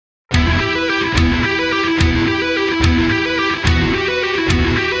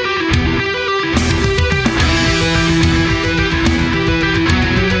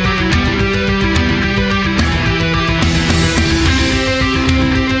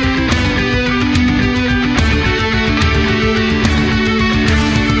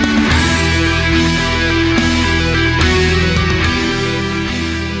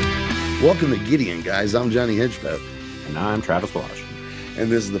Gideon Guys. I'm Johnny Hitchcock. And I'm Travis Walsh.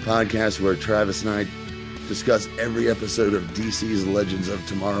 And this is the podcast where Travis and I discuss every episode of DC's Legends of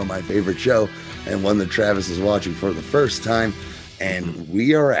Tomorrow, my favorite show, and one that Travis is watching for the first time. And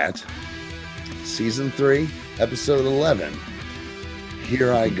we are at Season 3, Episode 11.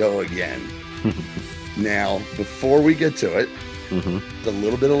 Here I go again. Now, before we get to it, a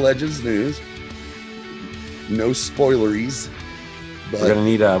little bit of Legends news. No spoileries. But we're gonna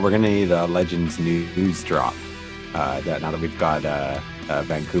need a Legends news drop. Now that we've got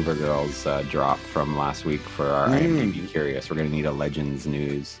Vancouver Girls drop from last week for our IMDb Curious, we're gonna need a Legends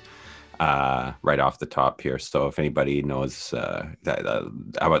news right off the top here. So if anybody knows how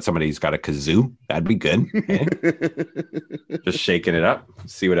about somebody who's got a kazoo, that'd be good. Okay? Just shaking it up,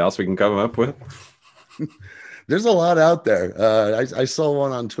 see what else we can come up with. There's a lot out there. I saw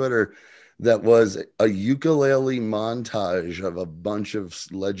one on Twitter that was a ukulele montage of a bunch of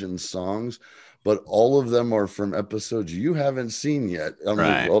Legends songs, but all of them are from episodes you haven't seen yet.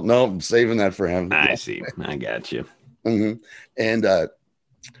 Right. Well, no, I'm saving that for him. I see. I got you. And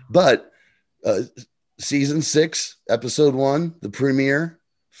but season 6, episode 1, the premiere.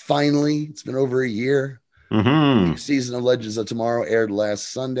 Finally, it's been over a year. The season of Legends of Tomorrow aired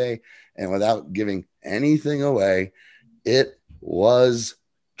last Sunday, and without giving anything away, it was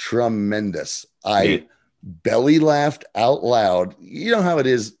tremendous. I belly laughed out loud. You know how it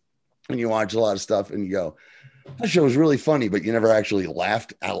is when you watch a lot of stuff and you go, that show was really funny, but you never actually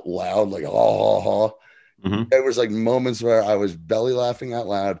laughed out loud, like, oh. There was like moments where I was belly laughing out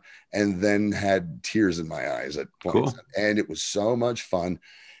loud and then had tears in my eyes at points. Cool. And it was so much fun.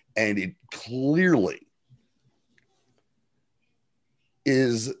 And it clearly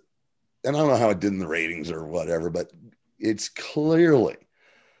is, and I don't know how it did in the ratings or whatever, but it's clearly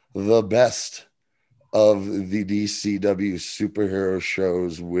the best of the DCW superhero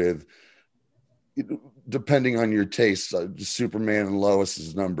shows, with, depending on your taste, Superman and Lois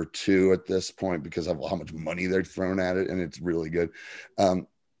is number 2 at this point because of how much money they're thrown at it, and it's really good.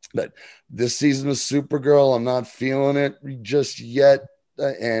 But this season of Supergirl, I'm not feeling it just yet.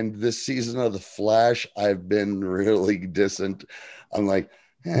 And this season of The Flash, I've been really distant. I'm like,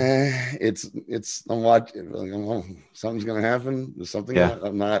 I'm watching. Something's gonna happen. There's something. Yeah.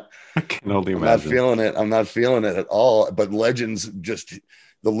 I'm not. I can only imagine. I'm not feeling it. I'm not feeling it at all. But Legends, just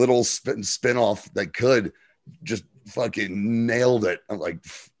the little spin-off that could just fucking nailed it. I'm like,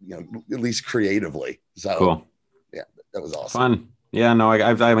 at least creatively. So cool. Yeah, that was awesome. Fun. Yeah, no,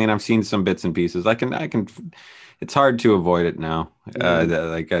 I've seen some bits and pieces. I can. It's hard to avoid it now.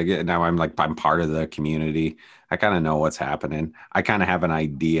 Now I'm part of the community. I kind of know what's happening. I kind of have an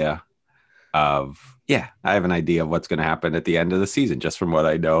idea of what's going to happen at the end of the season, just from what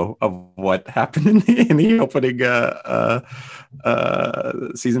I know of what happened in the opening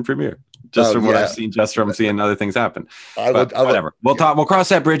season premiere. Just from what I've seen, just from seeing other things happen. Whatever. We'll talk. We'll cross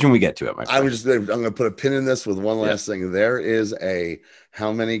that bridge when we get to it. I'm going to put a pin in this with one last thing. There is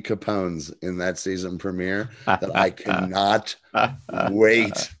how many Capones in that season premiere that I cannot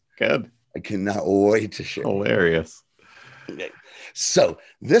wait. Good. I cannot wait to share. Hilarious. Okay. So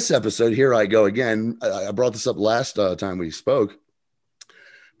this episode, here I go again. I brought this up last time we spoke,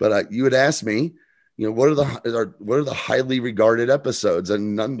 but you had asked me, what are the highly regarded episodes,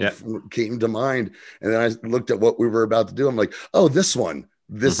 and none came to mind. And then I looked at what we were about to do. I'm like, oh, this one.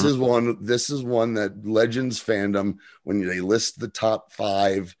 This is one. This is one that Legends fandom, when they list the top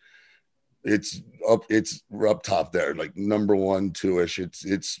 5, it's up top there, like number 1, 2-ish.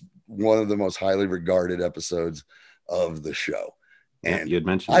 It's one of the most highly regarded episodes of the show. And you had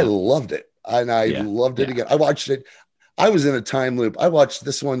mentioned I loved it. And I loved it again. I watched it. I was in a time loop. I watched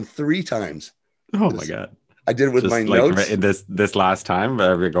this one 3 times. Oh my God. I did it with my notes. This last time,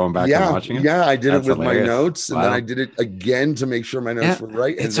 you're going back and watching it? Yeah, I did it with my notes, and then I did it again to make sure my notes were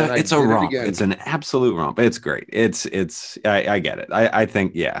right. And it's a romp. It's an absolute romp. It's great. I get it. I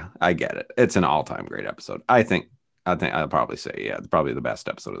think, I get it. It's an all-time great episode. I think I'll probably say, probably the best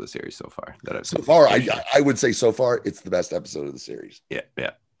episode of the series so far that I've seen. So far, I would say so far it's the best episode of the series. Yeah.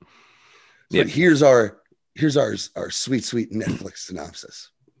 So here's our sweet Netflix synopsis.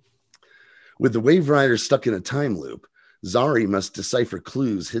 With the Wave Rider stuck in a time loop, Zari must decipher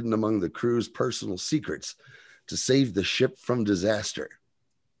clues hidden among the crew's personal secrets to save the ship from disaster.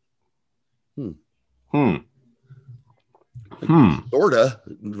 Sorta,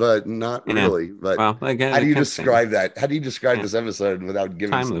 but not really. But again, how do you describe that? How do you describe this episode without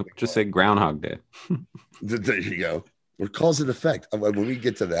giving time loop? Just say Groundhog Day. There you go. Or cause and effect. When we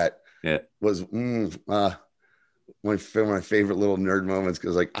get to that, was one of my favorite little nerd moments,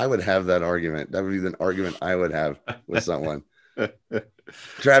 because I would have that argument. That would be the argument I would have with someone.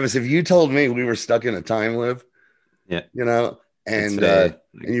 Travis, if you told me we were stuck in a time loop, Yeah, and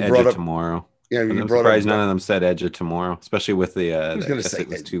you Edge brought of up, Tomorrow. yeah, And you I'm brought up, surprised none of them said Edge of Tomorrow, especially with the. I was going to say it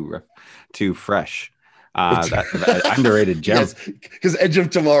was too fresh. That underrated gem. Yes, because Edge of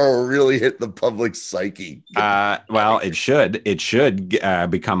Tomorrow really hit the public psyche. Well, it should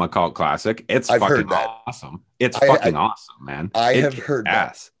become a cult classic. It's I've fucking heard that. awesome. It's fucking awesome, man. I have heard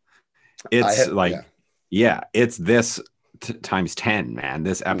ass. That. It's it's this times 10, man.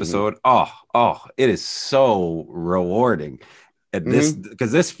 This episode, it is so rewarding.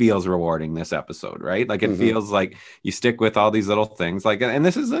 Because this feels rewarding, this episode, right? Like it feels like you stick with all these little things, like, and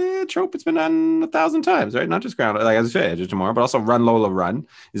this is a trope it's been done 1,000 times, right? Not just Ground, like as I say, Edge of Tomorrow, but also Run Lola Run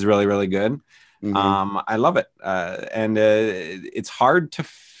is really, really good. I love it, and it's hard to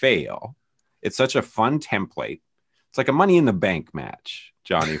fail. It's such a fun template. It's like a Money in the Bank match,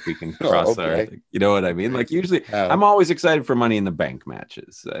 Johnny. If we can cross our, you know what I mean? Like usually, I'm always excited for Money in the Bank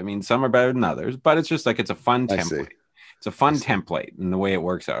matches. I mean, some are better than others, but it's just like it's a fun template. It's a fun template in the way it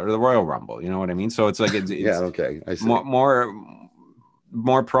works out, or the Royal Rumble. You know what I mean? So it's like it's I see.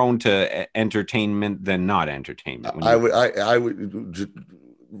 More prone to entertainment than not entertainment. I would.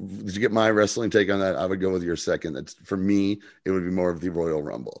 Did you get my wrestling take on that? I would go with your second. That's for me. It would be more of the Royal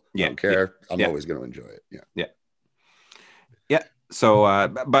Rumble. I don't care. I'm always going to enjoy it. Yeah. So, I'll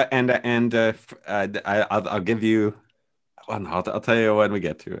give you. Well, I'll tell you when we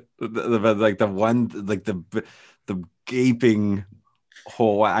get to it. The gaping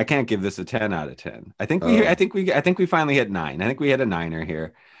hole. I can't give this a 10 out of 10. I think we finally hit 9. I think we hit a 9er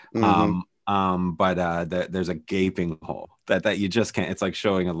here. But there's a gaping hole that you just can't. It's like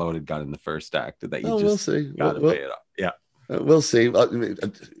showing a loaded gun in the first act that you we'll see. Gotta pay it off. Yeah, we'll see.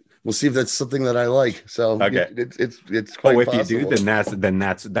 We'll see if that's something that I like. So okay, it's quite if possible. you do, then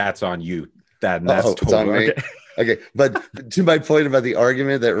that's on you. That's totally on me. Okay, but to my point about the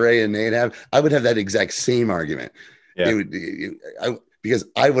argument that Ray and Nate have, I would have that exact same argument. Yeah. Because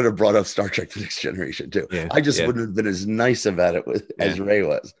I would have brought up Star Trek: The Next Generation too. Yeah. I just wouldn't have been as nice about it as Ray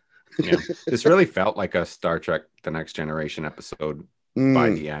was. This really felt like a Star Trek: The Next Generation episode by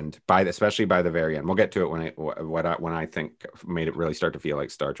the end, especially by the very end. We'll get to it when I think made it really start to feel like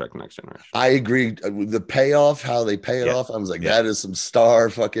Star Trek: The Next Generation. I agree. The payoff, how they pay it off, I was like, that is some Star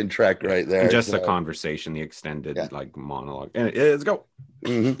fucking Trek right there. And just the conversation, the extended like monologue, and let's go.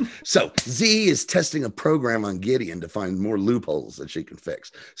 So Z is testing a program on Gideon to find more loopholes that she can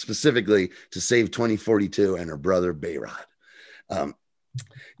fix, specifically to save 2042 and her brother Bayrod.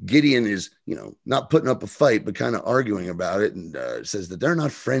 Gideon is, not putting up a fight, but kind of arguing about it, and says that they're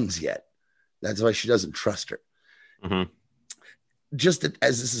not friends yet. That's why she doesn't trust her. Just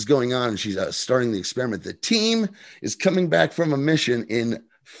as this is going on and she's starting the experiment, the team is coming back from a mission in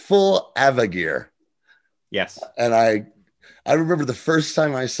full Ava gear. Yes. And I remember the first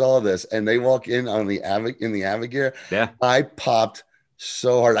time I saw this and they walk in on the Ava gear. Yeah. I popped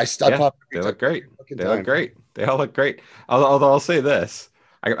so hard. I stopped popping. They look great. They look great. They all look great. Although I'll say this.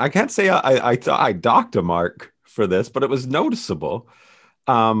 I can't say I docked a mark for this, but it was noticeable.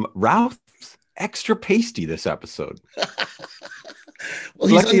 Ralph's extra pasty this episode. Well,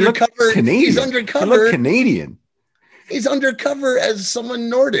 he's undercover. Canadian. He's undercover. He looked Canadian. He's undercover as someone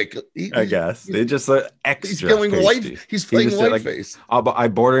Nordic. I guess they just extra. He's going pasty. White. He's playing whiteface.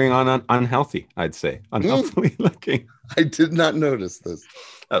 I'm bordering on unhealthy. I'd say unhealthily looking. I did not notice this.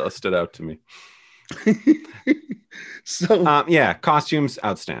 That stood out to me. So costumes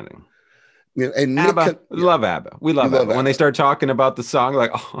outstanding. And ABBA, we love ABBA. We love ABBA. When they start talking about the song,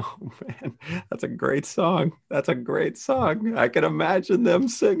 like, oh man, that's a great song. That's a great song. I can imagine them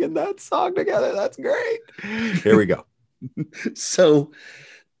singing that song together. That's great. Here we go. So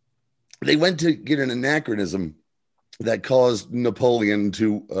they went to get an anachronism that caused Napoleon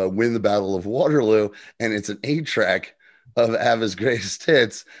to win the Battle of Waterloo, and it's an 8-track of ABBA's greatest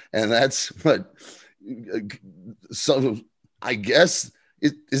hits, and that's what. So I guess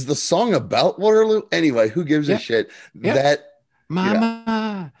is the song about Waterloo anyway. Who gives a shit? That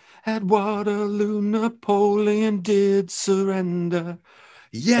Mama at Waterloo, Napoleon did surrender.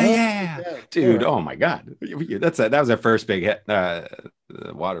 Dude. Oh my God, that was our first big hit.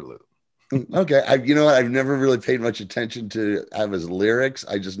 Waterloo. Okay, I've never really paid much attention to ABBA's lyrics.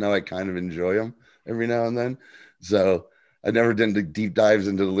 I just know I kind of enjoy them every now and then. So I never did the deep dives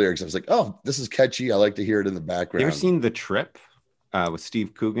into the lyrics. I was like, oh, this is catchy. I like to hear it in the background. You ever seen The Trip with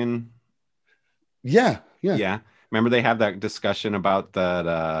Steve Coogan? Yeah. Remember they have that discussion about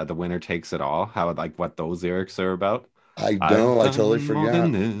that the winner takes it all, how like what those lyrics are about? I know. I totally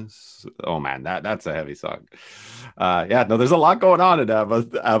forgot. Oh man, that's a heavy song. Yeah, no, there's a lot going on in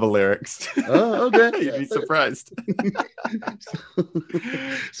ABBA lyrics. Oh, okay. You'd be surprised.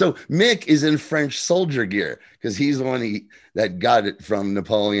 So Mick is in French soldier gear because he's the one that got it from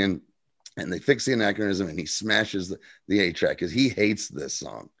Napoleon, and they fix the anachronism, and he smashes the 8-track because he hates this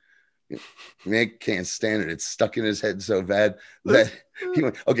song. Mick can't stand it. It's stuck in his head so bad that he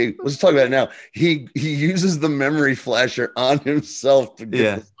went, okay, let's talk about it now. He uses the memory flasher on himself to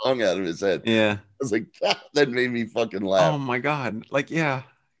get the song out of his head. Yeah. I was like, that made me fucking laugh. Oh my God. Like, yeah,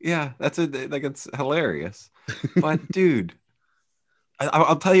 it's hilarious. But dude,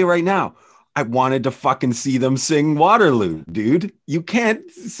 I'll tell you right now, I wanted to fucking see them sing Waterloo, dude. You can't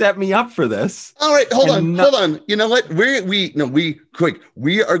set me up for this. All right, hold on. You know what?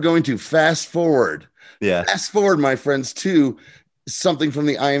 We are going to fast forward. Yeah. Fast forward, my friends, to something from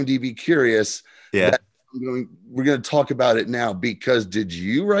the IMDb Curious. Yeah. We're going to talk about it now because did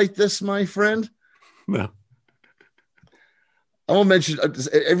you write this, my friend? No. I won't mention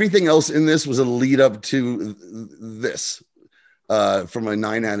everything else in this was a lead up to this from a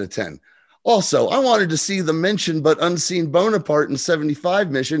 9 out of 10. Also, I wanted to see the mentioned but unseen Bonaparte in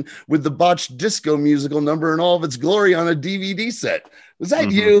 75 mission with the botched disco musical number in all of its glory on a DVD set. Was that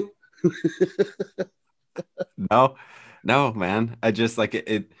you? No, man. I just like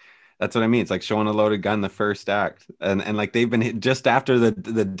it. That's what I mean. It's like showing a loaded gun the first act, and like they've been just after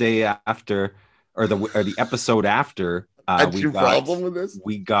the day after or the episode after. That's your problem with this?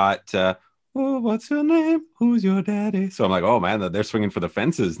 We got. Oh, what's your name? Who's your daddy? So I'm like, oh man, they're swinging for the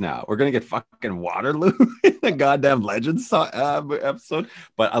fences now. We're gonna get fucking Waterloo in the goddamn Legends episode.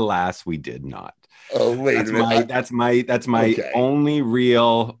 But alas, we did not. Oh wait, that's my only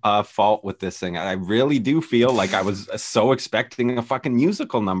real fault with this thing. I really do feel like I was so expecting a fucking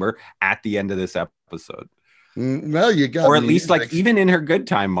musical number at the end of this episode. Well, you got, or at least like even in her good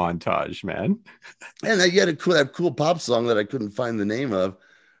time montage, man. And you had that cool pop song that I couldn't find the name of.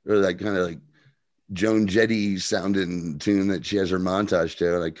 Or that kind of like Joan Jetty sounding tune that she has her montage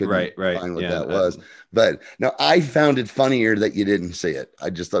to, and I couldn't find what that was. But no, I found it funnier that you didn't see it. I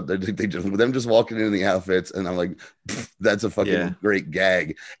just thought that them just walking in the outfits, and I'm like, that's a fucking great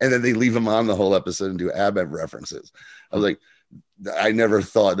gag. And then they leave them on the whole episode and do ABBA references. I was like, I never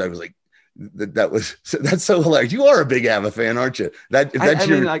thought I was like. That's so hilarious. You are a big ABBA fan, aren't you? That's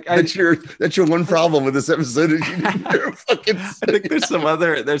your one problem with this episode. Is you're fucking I think there's some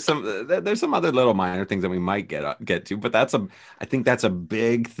other little minor things that we might get to, but I think that's a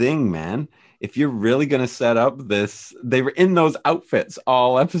big thing, man. If you're really gonna set up this, they were in those outfits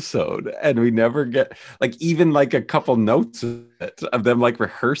all episode, and we never get like even like a couple notes of them like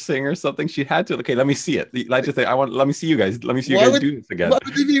rehearsing or something. She had to. Okay, let me see it. Like to say, let me see you guys. Let me see you guys do this again. Why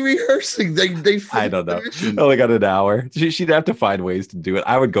would they be rehearsing? I don't know. I only got an hour. She'd have to find ways to do it.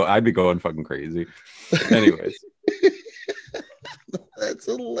 I'd be going fucking crazy. Anyways, that's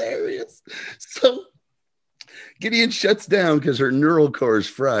hilarious. So Gideon shuts down because her neural core is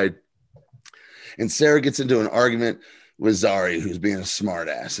fried. And Sarah gets into an argument with Zari, who's being a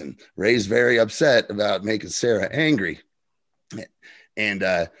smartass, and Ray's very upset about making Sarah angry. And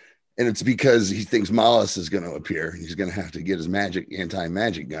it's because he thinks Mollis is going to appear, and he's going to have to get his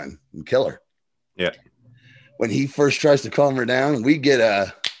anti-magic gun and kill her. Yeah. When he first tries to calm her down, we get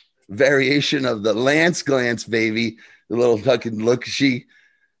a variation of the Lance glance, baby. The little fucking look she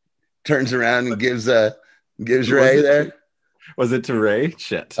turns around and gives Ray there. Was it to Ray?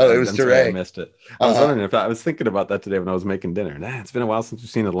 Shit. Oh, it was to Ray. I missed it. I was wondering if I was thinking about that today when I was making dinner. It's been a while since we've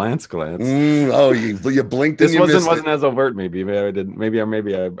seen a Lance glance. You blinked. This wasn't as overt. Maybe I didn't. Maybe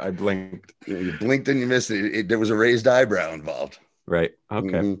I blinked. You blinked and you missed it. There was a raised eyebrow involved. Right. Okay.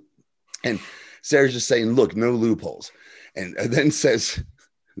 Mm-hmm. And Sarah's just saying, "Look, no loopholes," and then says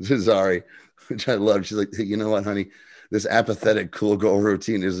to Zari, which I love. She's like, hey, "You know what, honey? This apathetic cool girl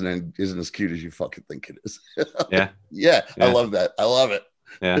routine isn't as cute as you fucking think it is." Yeah. I love that. I love it.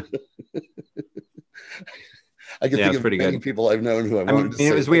 Yeah. I can think of many people I've known who I wanted to say.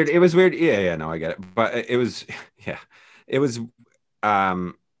 It was weird. It was weird. Yeah, no, I get it. But it was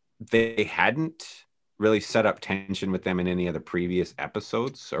they hadn't really set up tension with them in any of the previous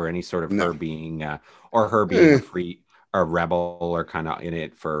episodes or any sort of her being a rebel or kind of in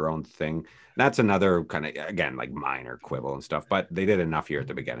it for her own thing. That's another kind of, again, like minor quibble and stuff, but they did enough here at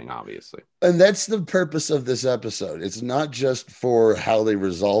the beginning, obviously. And that's the purpose of this episode. It's not just for how they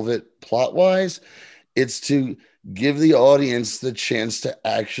resolve it plot wise. It's to give the audience the chance to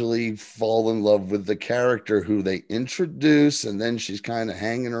actually fall in love with the character who they introduce. And then she's kind of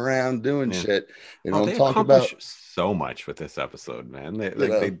hanging around doing shit. They don't talk about so much with this episode, man.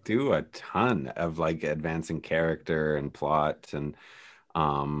 They do a ton of like advancing character and plot, and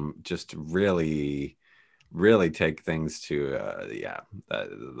just really take things to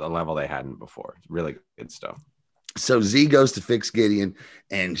the level they hadn't before. Really good stuff. So Z goes to fix Gideon,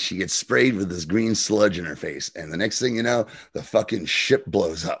 and she gets sprayed with this green sludge in her face, and the next thing you know, the fucking ship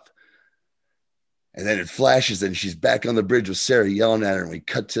blows up. And then it flashes, and she's back on the bridge with Sarah yelling at her. And we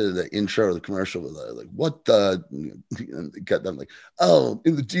cut to the intro of the commercial with like, what the? And they cut them like, oh,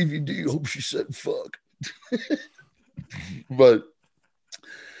 in the DVD, hope she said fuck. But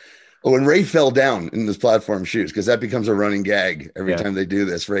when Ray fell down in his platform shoes, because that becomes a running gag every time they do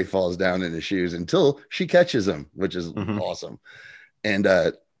this, Ray falls down in his shoes until she catches him, which is awesome. And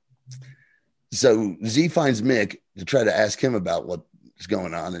so Z finds Mick to try to ask him about what's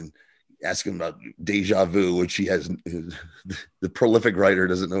going on, and ask him about deja vu, which he has. The prolific writer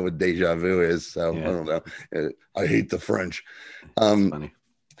doesn't know what deja vu is, so I don't know. I hate the French. Funny,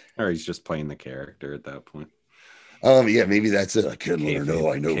 or he's just playing the character at that point. Yeah, maybe that's it. I can't let her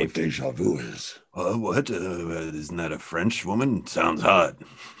know I know what deja vu is. What? Isn't that a French woman? Sounds hot.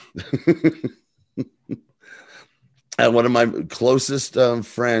 One of my closest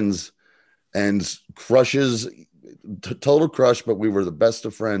friends and crushes. Total crush, but we were the best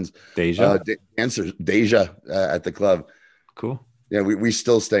of friends. Deja at the club. Cool. Yeah, we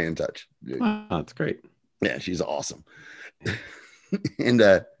still stay in touch. Oh, that's great. Yeah, she's awesome.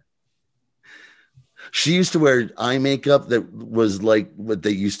 And she used to wear eye makeup that was like what they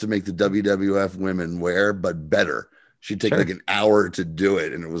used to make the WWF women wear, but better. She'd take like an hour to do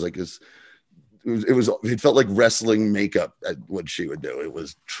it, and it was like this. It felt like wrestling makeup at what she would do. It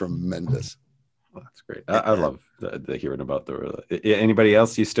was tremendous. Well, that's great. I love the hearing about anybody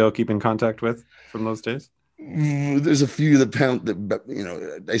else you still keep in contact with from those days? There's a few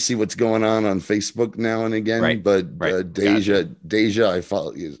that I see what's going on Facebook now and again, right. But Deja, I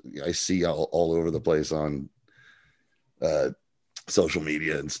follow. I see all over the place on social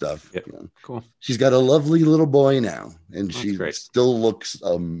media and stuff. Yep. Cool. She's got a lovely little boy now, and she still looks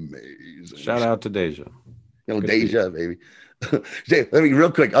amazing. Shout out to Deja. Deja, baby. Let me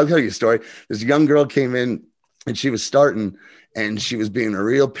real quick. I'll tell you a story. This young girl came in, and she was starting, and she was being a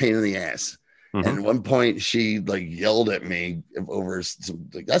real pain in the ass. And at one point, she like yelled at me over some,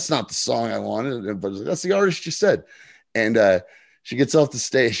 like, that's not the song I wanted, but that's the artist you said. And she gets off the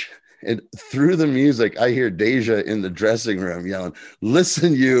stage, and through the music, I hear Deja in the dressing room yelling,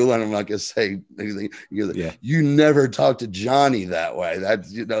 "Listen, you!" And I'm not gonna say anything. You never talk to Johnny that way.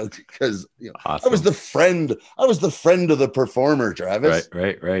 That's because awesome. I was the friend. I was the friend of the performer, Travis.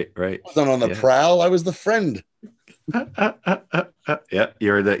 Right. I wasn't on the prowl. I was the friend. Yeah,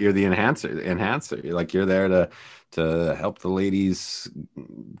 you're the enhancer. You're there to help the ladies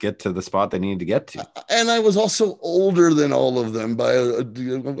get to the spot they need to get to. And I was also older than all of them by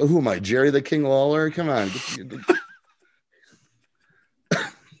who am I? Jerry the King Lawler? Come on.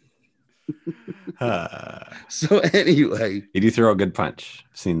 So anyway, you do throw a good punch.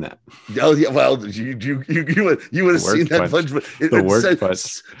 I've seen that. Oh yeah, well, you would have seen that punch, but it said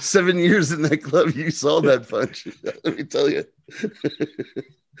 7 years in that club. You saw that punch. Let me tell you.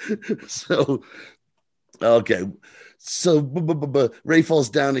 So, okay, so Ray falls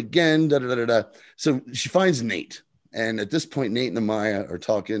down again. So she finds Nate. And at this point, Nate and Amaya are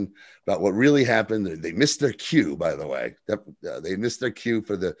talking about what really happened. They missed their cue, by the way. They missed their cue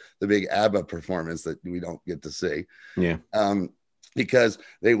for the big ABBA performance that we don't get to see. Yeah. Because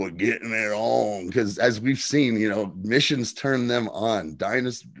they were getting it on. Because as we've seen, missions turn them on.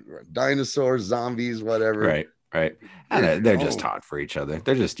 Dinosaurs, zombies, whatever. Right. And they're just hot for each other.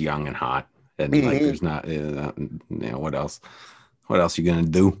 They're just young and hot. And like, there's not, what else? What else are you going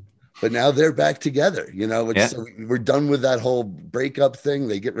to do? But now they're back together, so we're done with that whole breakup thing.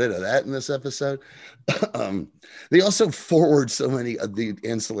 They get rid of that in this episode. They also forward so many of the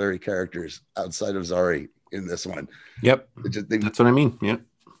ancillary characters outside of Zari in this one. Yep. That's what I mean. Yeah.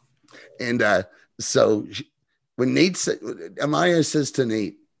 And so when Amaya says to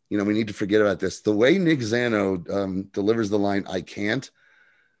Nate, we need to forget about this. The way Nick Zano delivers the line, "I can't,"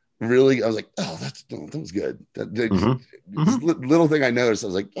 really, I was like, oh, that was good. Little thing I noticed, I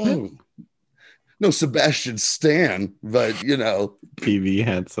was like, oh, no Sebastian Stan, but TV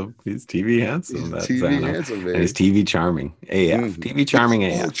handsome. He's TV handsome. That's TV handsome, man. And he's TV charming AF. TV charming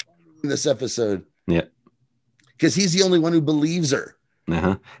AF. In this episode, yeah, because he's the only one who believes her.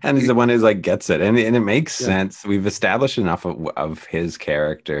 And he's the one who's like gets it, and it makes sense. We've established enough of his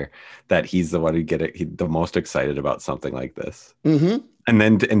character that he's the one who the most excited about something like this. And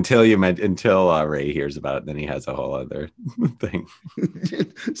then until Ray hears about it, then he has a whole other thing.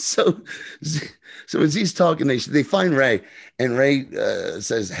 So as he's talking, they find Ray, and Ray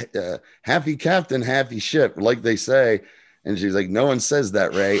says, "Happy captain, happy ship," like they say, and she's like, "No one says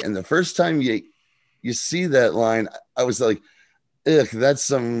that, Ray." And the first time you see that line, I was like, "Ugh, that's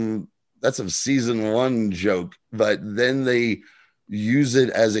some season 1 joke," but then they use it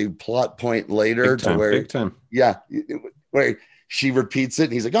as a plot point later big time. Yeah, where she repeats it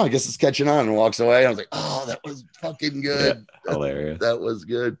and he's like, "Oh, I guess it's catching on," and walks away. I was like, "Oh, that was fucking good." Yeah, hilarious. That was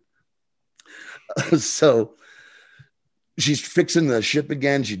good. So she's fixing the ship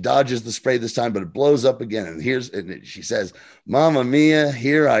again. She dodges the spray this time, but it blows up again. And she says, "Mamma mia,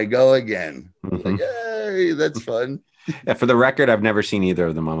 here I go again." Like, "Yay, that's fun." Yeah, for the record, I've never seen either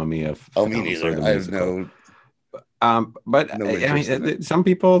of the Mamma Mia. Oh, me neither. I have no. But No I mean, some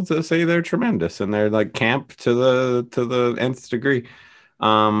people say they're tremendous and they're like camp to the nth degree.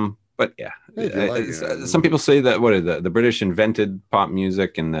 But yeah, some people say that the British invented pop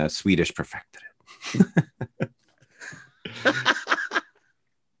music and the Swedish perfected it.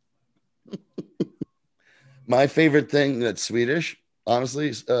 My favorite thing that's Swedish, honestly,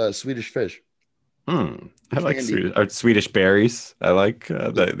 is Swedish fish. I like Swedish berries. I like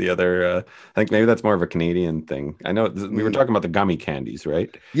the other. I think maybe that's more of a Canadian thing. I know we were talking about the gummy candies,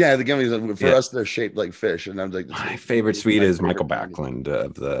 right? Yeah, the gummies. For us, they're shaped like fish, and I'm like, my favorite Swede is Michael Backlund,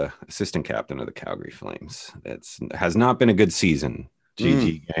 the assistant captain of the Calgary Flames. Has not been a good season.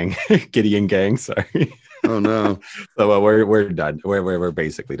 GG gang, Gideon gang. Sorry. Oh no. So we're done. We're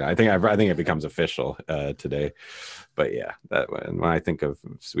basically done. I think it becomes official today. But yeah, when I think of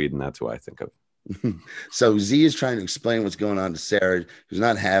Sweden, that's who I think of. So Z is trying to explain what's going on to Sarah, who's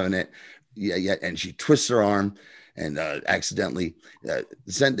not having it yet, and she twists her arm and accidentally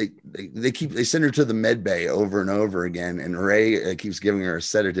send her to the med bay over and over again, and Ray keeps giving her a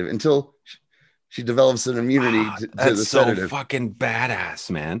sedative until she develops an immunity to the sedative. So fucking badass,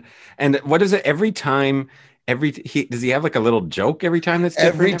 man. And what is it every time? Does he have like a little joke every time?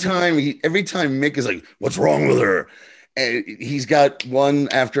 Every time Mick is like, "What's wrong with her?" And he's got one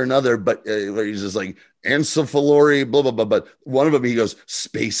after another, but where he's just like encephalorrhea, blah blah blah. But one of them, he goes,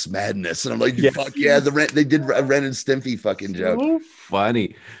 "Space madness," and I'm like, yes. "Fuck yeah!" They did a Ren and Stimpy fucking joke. So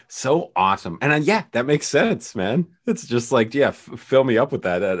funny, so awesome, and yeah, that makes sense, man. It's just like, yeah, fill me up with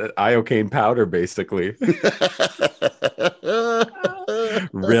that iocane powder, basically.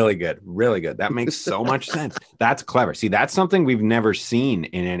 Really good. That makes so much sense. That's clever. See, that's something we've never seen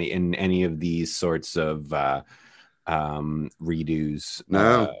in any of these sorts of redos.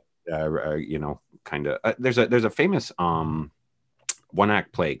 No. Kind of. There's a famous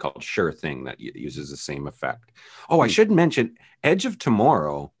one-act play called Sure Thing that uses the same effect. Oh, I should mention Edge of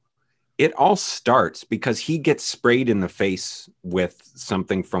Tomorrow. It all starts because he gets sprayed in the face with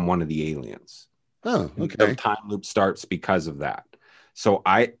something from one of the aliens. Oh, okay. The time loop starts because of that. So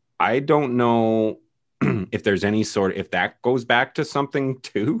I don't know if there's any if that goes back to something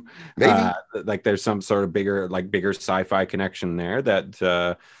too. Maybe like there's some sort of bigger sci-fi connection there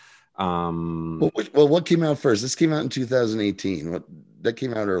that. What came out first? This came out in 2018. That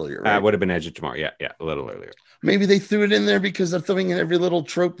came out earlier, right? Would have been Edge of Tomorrow. Yeah, a little earlier. Maybe they threw it in there because they're throwing in every little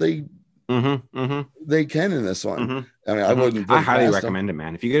trope they they can in this one. I mean, I highly recommend it,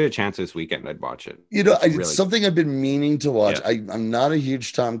 man. If you get a chance this weekend, I'd watch it. It's something I've been meaning to watch. Yeah. I'm not a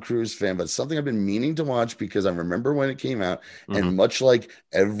huge Tom Cruise fan, but something I've been meaning to watch because I remember when it came out, and much like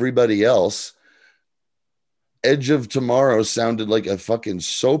everybody else, Edge of Tomorrow sounded like a fucking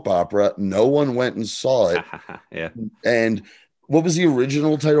soap opera. No one went and saw it. Yeah. And what was the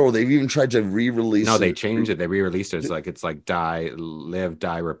original title? Or they've even tried to re-release it. No, they changed it. They re-released it. It's like Die, Live,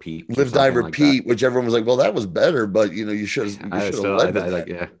 Die, Repeat. Live, Die, Repeat, which everyone was like, well, that was better, but you should have led with that.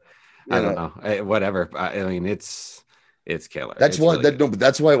 Yeah. I don't know. Whatever. I mean, it's killer. That's why but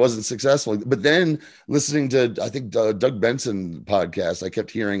that's why it wasn't successful. But then listening to, I think, Doug Benson podcast, I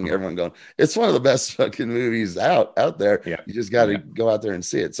kept hearing everyone going, it's one of the best fucking movies out there. Yeah. You just got to go out there and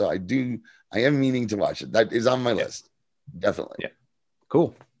see it. So I am meaning to watch it. That is on my list. Definitely. Yeah.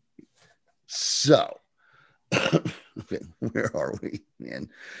 Cool. So okay, where are we, man?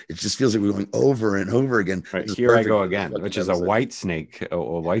 It just feels like we're going over and over again. Right, Here I Go Again, which is a White Snake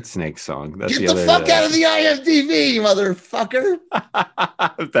song. That's Get the fuck out of the IFTV, motherfucker.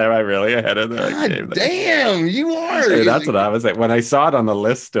 Am I really ahead of that? God damn, you are. Hey, that's what I was like. When I saw it on the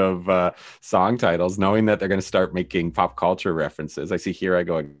list of song titles, knowing that they're going to start making pop culture references, I see Here I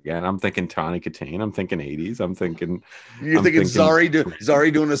Go Again. I'm thinking Tawny Katane. I'm thinking 80s. You're thinking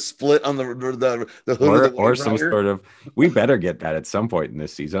Zari doing a split on the hood or some sort of we better get that at some point in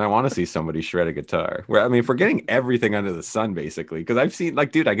this season. I want to see somebody shred a guitar. Where I mean, if we're getting everything under the sun, basically, because I've seen,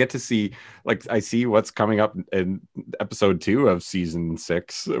 like, dude, I get to see, like, I see what's coming up in episode 2 of season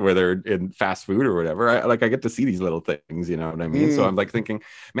 6, where they're in fast food or whatever. I get to see these little things, you know what I mean? So I'm like thinking,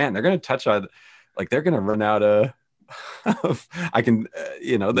 man, they're gonna touch on, like, they're gonna run out of. I can,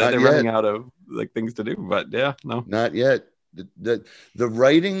 they're running out of like things to do, but yeah, no, not yet. The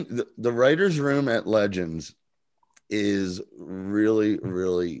writing, the writer's room at Legends is really,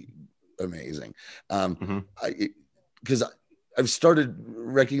 really amazing. Because I've started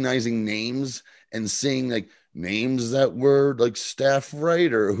recognizing names and seeing like names that were like staff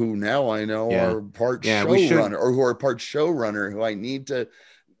writer who now I know are part showrunner, or who are part showrunner, who I need to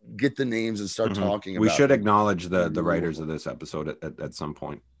get the names and start talking about. We should acknowledge the writers of this episode at some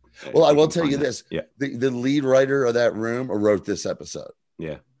point. Well, I will tell you this. Yeah. The lead writer of that room wrote this episode.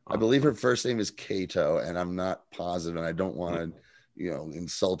 Yeah. I believe her first name is Kato, and I'm not positive, and I don't want to,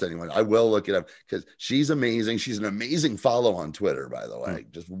 insult anyone. I will look it up because she's amazing. She's an amazing follow on Twitter, by the way.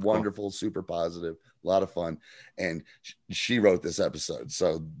 Just wonderful, super positive, a lot of fun. And she wrote this episode.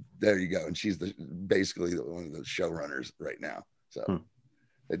 So there you go. And she's basically one of the showrunners right now. So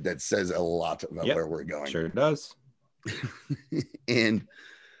that says a lot about where we're going. Sure does. And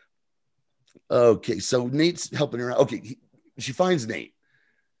okay, so Nate's helping her out. Okay, she finds Nate,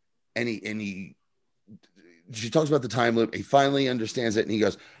 and she talks about the time loop. He finally understands it, and he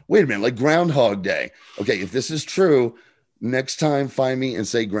goes, "Wait a minute, like Groundhog Day." Okay, if this is true, next time find me and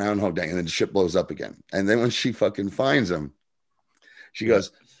say Groundhog Day, and then the ship blows up again. And then when she fucking finds him, she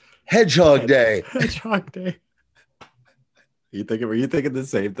goes, Hedgehog Day. Hedgehog Day. Were you thinking the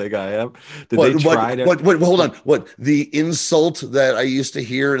same thing I am? Hold on. What, the insult that I used to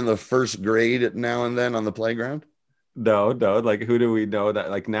hear in the first grade now and then on the playground? No. Like, who do we know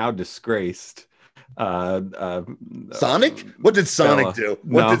that, like, now disgraced? Sonic? What did Sonic do?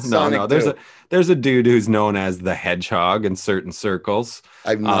 No. There's a dude who's known as the Hedgehog in certain circles.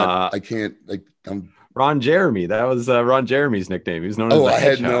 Ron Jeremy. That was Ron Jeremy's nickname. He was known as the Hedgehog. I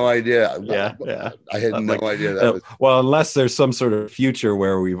had no idea. Yeah. I had no idea. Well, unless there's some sort of future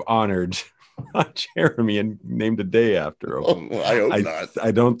where we've honored Ron Jeremy and named a day after him. Oh, I hope not.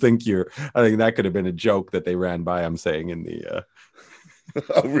 I don't think I think that could have been a joke that they ran by. I'm saying in the.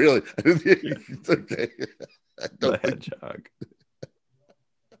 Oh, really? It's okay. The Hedgehog.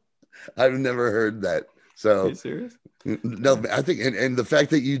 I've never heard that. So, are you serious? No, I think, and the fact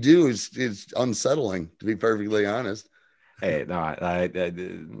that you do is unsettling, to be perfectly honest. Hey, no, I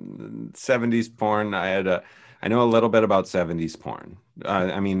 70s porn. I know a little bit about 70s porn. I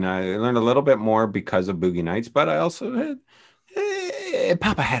learned a little bit more because of Boogie Nights, but I also had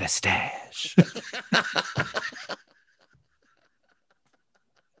Papa had a stash.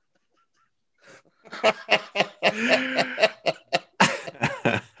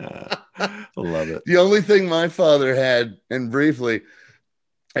 Love it. The only thing my father had, and briefly,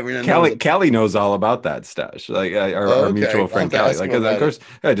 Kelly knows all about that stash. Like our mutual friend Kelly. Like, of course,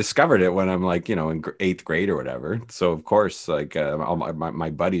 I discovered it when I'm like, in 8th grade or whatever. So of course, like all my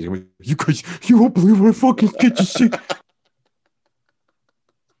buddies, you guys, you won't believe what I fucking get to see.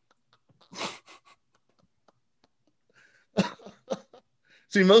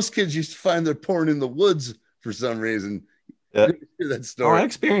 See, most kids used to find their porn in the woods for some reason. That story. I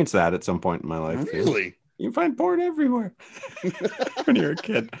experienced that at some point in my life. Really? Too. You find porn everywhere when you're a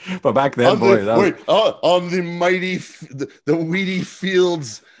kid. But back then, on the mighty, the weedy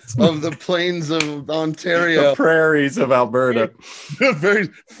fields of the plains of Ontario, the prairies of Alberta, very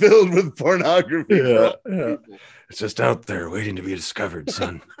filled with pornography. Yeah. It's just out there waiting to be discovered,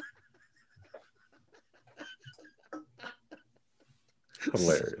 son.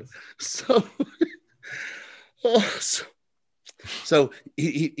 Hilarious. So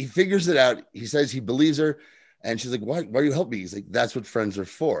he figures it out. He says he believes her, and she's like, "Why you help me?" He's like, "That's what friends are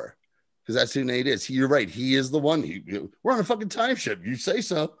for," because that's who Nate is. You're right. He is the one. We're on a fucking time ship. You say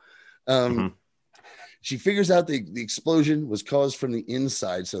so. She figures out the explosion was caused from the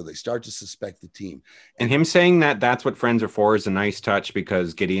inside, so they start to suspect the team. And him saying that that's what friends are for is a nice touch,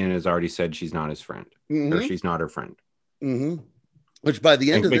 because Gideon has already said she's not his friend, or she's not her friend. Mm-hmm. Which by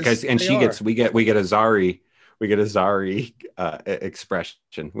the end of this, we get a Zari. We get a Zari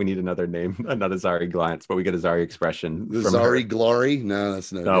expression. We need another name, not a Zari glance, but we get a Zari expression. The Zari glory? No,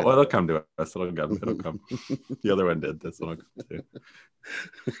 that's not. No, well, it'll come to us. It'll come. The other one did. This one will come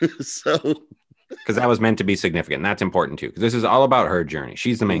too. So, because that was meant to be significant. And that's important too, because this is all about her journey.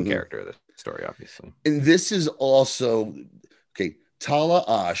 She's the main character of the story, obviously. And this is also Tala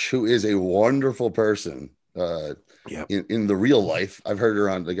Ash, who is a wonderful person. Yep. in the real life. I've heard her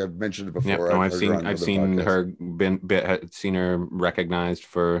on, like I've mentioned it before. Yep. No, I've seen her recognized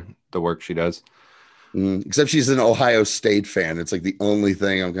for the work she does. Except she's an Ohio State fan. It's like the only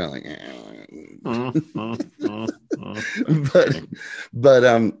thing I'm kind of like,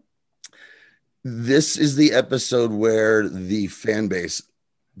 but this is the episode where the fan base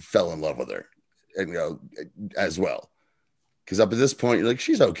fell in love with her, and as well. Because up at this point, you're like,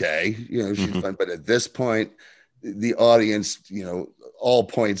 she's okay, she's fine. But at this point, the audience, all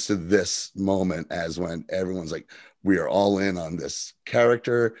points to this moment as when everyone's like, we are all in on this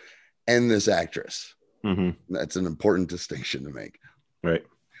character and this actress. That's an important distinction to make. Right.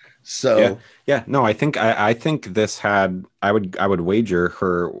 So yeah. No, I think this had, I would wager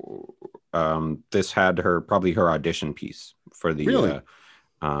her, this had probably her audition piece for the, really?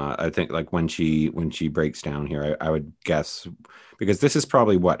 I think like when she breaks down here, I would guess, because this is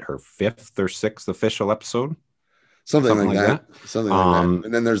probably what, her 5th or 6th official episode, something like that.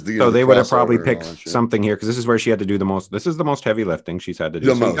 And then there's so they would have probably picked something here, because this is where she had to do the most. This is the most heavy lifting she's had to do.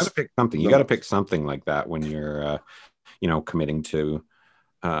 So you got to pick something. You got to pick something like that when you're committing to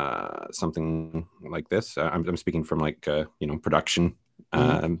something like this. I'm speaking from like production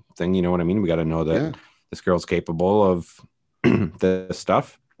thing. You know what I mean? We got to know that this girl's capable of this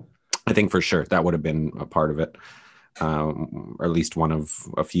stuff. I think for sure that would have been a part of it, or at least one of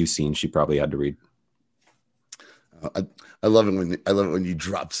a few scenes she probably had to read. I love it when you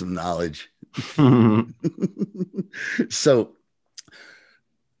drop some knowledge. So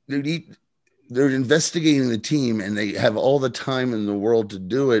they're investigating the team, and they have all the time in the world to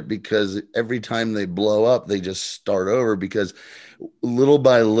do it, because every time they blow up, they just start over, because little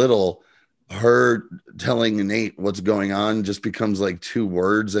by little, her telling Nate what's going on just becomes like 2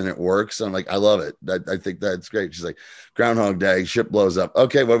 words, and it works. I'm like, I love it. I think that's great. She's like, Groundhog Day, ship blows up.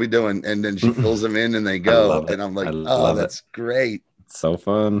 Okay, what are we doing? And then she fills them in, and they go. And I'm like, oh, that's great. It's so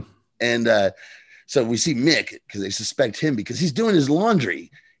fun. And so we see Mick, because they suspect him because he's doing his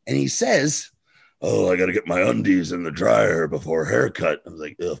laundry, and he says, oh, I got to get my undies in the dryer before haircut. I was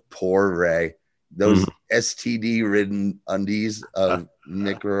like, ugh, poor Ray. Those STD-ridden undies of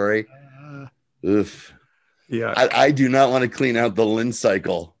Mick Rory. Oof. Yeah. I do not want to clean out the lint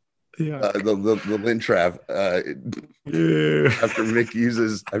cycle. Yeah. The lint trap. After Mick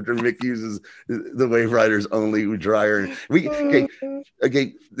uses the Wave Riders only dryer.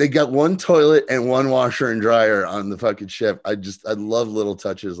 Okay. They got 1 toilet and 1 washer and dryer on the fucking ship. I love little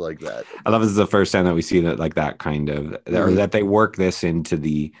touches like that. I love this is the first time that we see that like that kind of, or that they work this into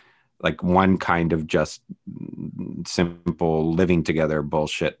the like one kind of just simple living together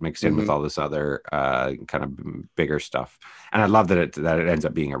bullshit mixed in with all this other kind of bigger stuff. And I love that it ends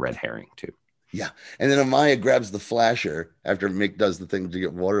up being a red herring too. Yeah. And then Amaya grabs the flasher after Mick does the thing to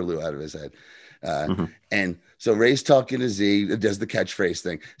get Waterloo out of his head. And so Ray's talking to Z, does the catchphrase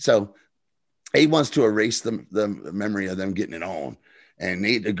thing. So A wants to erase the memory of them getting it on. And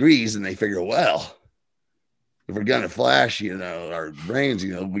Nate agrees, and they figure, well, if we're gonna flash, our brains,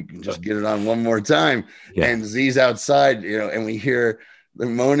 we can just get it on one more time. Yeah. And Z's outside, and we hear the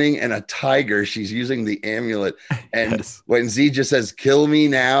moaning and a tiger. She's using the amulet, and when Z just says, "Kill me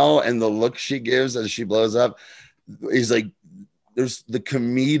now," and the look she gives as she blows up, is like, there's the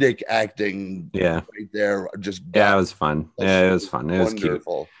comedic acting. Yeah, right there. Just it was fun. Yeah, it was fun. It was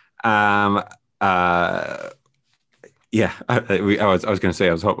wonderful. Cute. Yeah, I was going to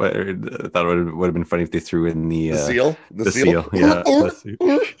say, I thought it would have been funny if they threw in the seal. The seal. Yeah.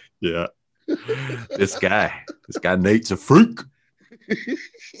 Yeah. This guy Nate's a freak.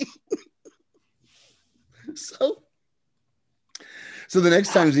 So the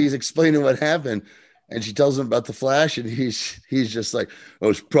next time he's explaining what happened, and she tells him about the flash, and he's just like,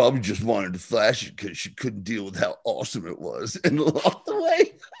 "Oh, she probably just wanted to flash it because she couldn't deal with how awesome it was," and walked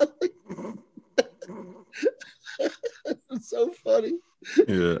away. It's so funny.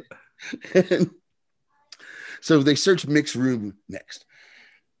 Yeah. And so they search Mick's room next,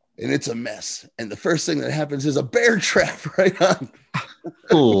 and it's a mess. And the first thing that happens is a bear trap right on.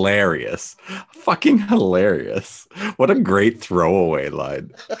 Hilarious. Fucking hilarious. What a great throwaway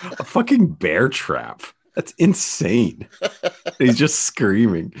line. A fucking bear trap. That's insane. He's just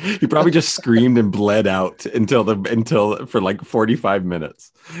screaming. He probably just screamed and bled out until for like 45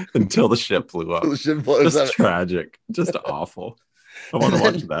 minutes until the ship blew up. Just tragic. Just awful. I want to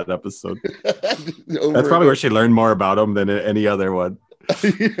watch that episode. That's probably where she learned more about him than any other one.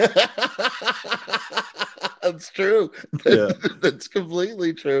 That's true. Yeah. That's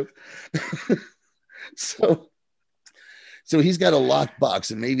completely true. So he's got a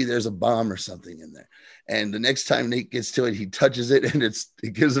lockbox, and maybe there's a bomb or something in there. And the next time Nate gets to it, he touches it, and it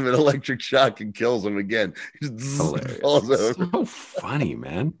gives him an electric shock and kills him again. Falls over. So funny,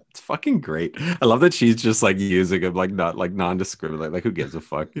 man. It's fucking great. I love that she's just like using him like not like non-discriminate. Like who gives a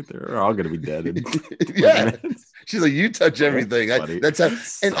fuck? They're all gonna be dead. Yeah, she's like, you touch everything. That's how.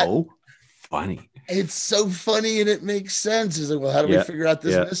 So funny. It's so funny, and it makes sense. He's like, well, how do we figure out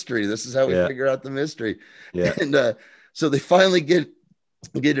this mystery? This is how we figure out the mystery. Yeah. And so they finally get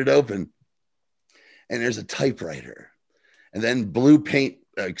it open. And there's a typewriter, and then blue paint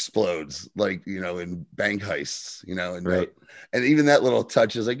explodes, like, in bank heists, and right. And even that little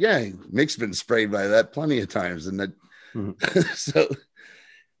touch is like, yeah, Mick's been sprayed by that plenty of times. And that, so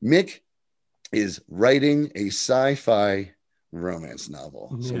Mick is writing a sci-fi romance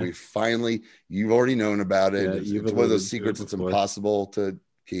novel. So we finally, you've already known about it. It's one of those secrets that's impossible to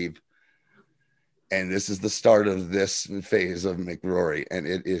keep. And this is the start of this phase of McRory, and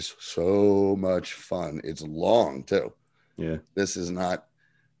it is so much fun. It's long too. Yeah, this is not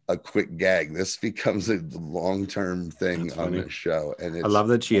a quick gag. This becomes a long-term thing on the show. And I love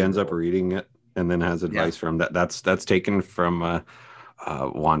that she ends up reading it and then has advice from that. That's taken from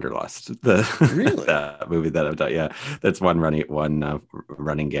Wanderlust, that movie that I've done. Yeah, that's one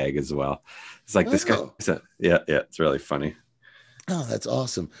running gag as well. It's like this guy. Yeah, it's really funny. Oh, that's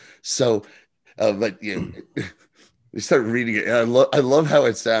awesome. So. But we start reading it, and I love how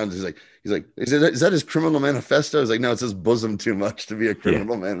it sounds. He's like, is that his criminal manifesto? He's like, no, it says bosom too much to be a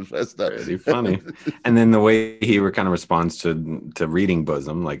criminal manifesto. Really funny. And then the way he kind of responds to reading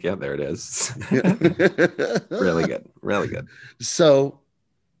bosom, like, yeah, there it is. Really good. So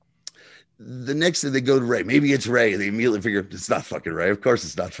the next thing, they go to Ray. Maybe it's Ray. They immediately figure it's not fucking Ray. Of course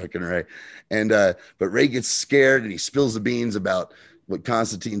it's not fucking Ray. And but Ray gets scared, and he spills the beans about what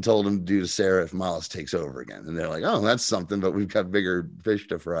Constantine told him to do to Sarah if Mollis takes over again. And they're like, oh, that's something, but we've got bigger fish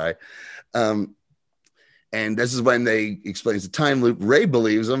to fry. And this is when they explains the time loop. Ray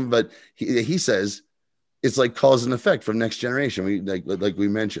believes him, but he says it's like cause and effect from Next Generation. We like we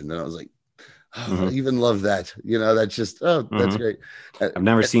mentioned. And I was like, oh, I even love that. That's just, that's great. I've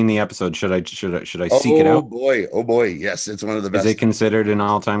never seen the episode. Should I seek it out? Oh boy. Yes. It's one of the best. Is it considered an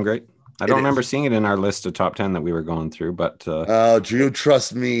all-time great? I don't remember seeing it in our list of top 10 that we were going through, but you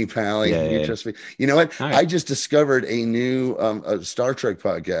trust me, Pally. You trust me. You know what? Right. I just discovered a new Star Trek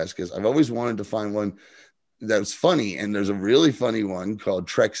podcast, because I've always wanted to find one that was funny, and there's a really funny one called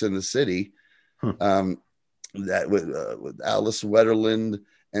Treks in the City, that with Alice Wetterland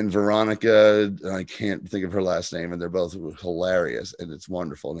and Veronica. I can't think of her last name, and they're both hilarious, and it's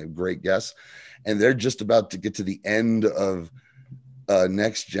wonderful, and they have great guests, and they're just about to get to the end of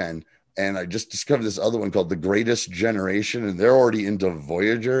Next Gen. And I just discovered this other one called The Greatest Generation, and they're already into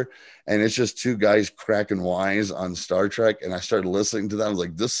Voyager, and it's just two guys cracking wise on Star Trek. And I started listening to them. I was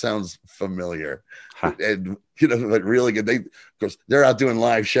like, this sounds familiar. And but really good. Of course, they're out doing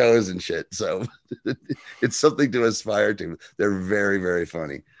live shows and shit, so it's something to aspire to. They're very, very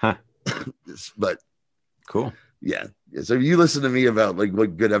funny. But cool. Yeah. So you listen to me about like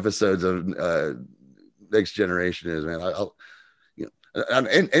what good episodes of Next Generation is, man. I'll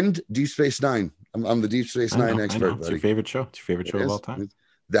and Deep Space Nine. I'm the Deep Space Nine expert. It's your favorite show. It's your favorite show of all time.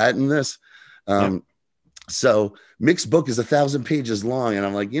 That and this. So Mick's book is 1,000 pages long, and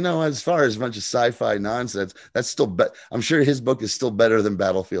I'm like, as far as a bunch of sci-fi nonsense, that's still. I'm sure his book is still better than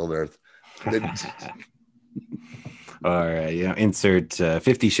Battlefield Earth. Or insert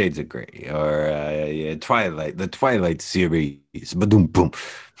 50 Shades of Grey, or Twilight, the Twilight series. Ba-doom, boom.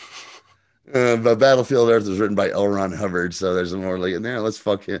 But Battlefield Earth was written by L. Ron Hubbard, so there's more like, let's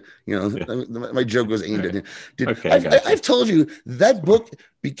fuck him. My joke was aimed at him. Dude, I've told you that book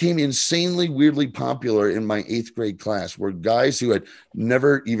became insanely, weirdly popular in my 8th grade class, where guys who had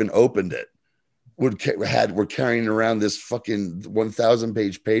never even opened it were carrying around this fucking 1,000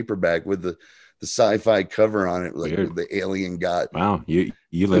 page paperback with the sci-fi cover on it, like the alien god. Wow, you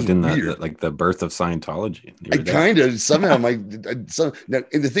lived in the birth of Scientology. I kind of somehow now,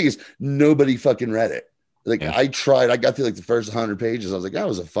 and the thing is, nobody fucking read it. I tried. I got through the first 100 pages. I was like, that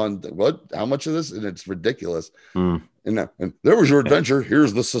was a fun thing. What? How much of this? And it's ridiculous. And there was your adventure.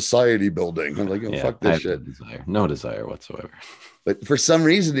 Here's the society building. I'm like, fuck this shit. No desire whatsoever. But for some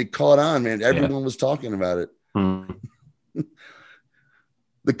reason, it caught on, man. Everyone was talking about it.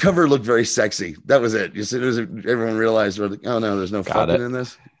 The cover looked very sexy. That was it. Everyone realized, oh no, there's no fucking in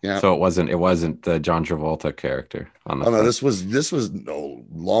this. Yeah. So it wasn't the John Travolta character on the. Oh no, this was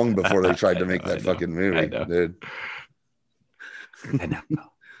long before they tried to make that fucking movie, dude. I know.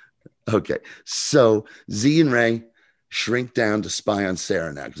 Okay, so Z and Ray shrink down to spy on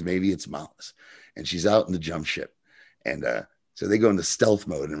Sarah now, because maybe it's Mollis, and she's out in the jump ship, and So they go into stealth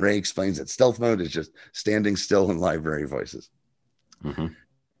mode, and Ray explains that stealth mode is just standing still in library voices. Mm-hmm.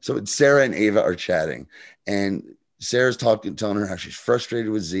 So it's Sarah and Ava are chatting, and Sarah's telling her how she's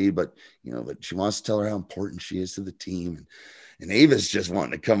frustrated with Z, but but she wants to tell her how important she is to the team. And Ava's just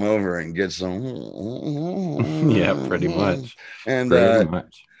wanting to come over and get some. Yeah, pretty much.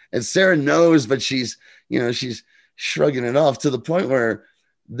 And Sarah knows, but she's shrugging it off, to the point where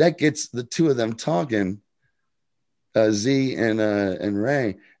that gets the two of them talking, Z and Ray.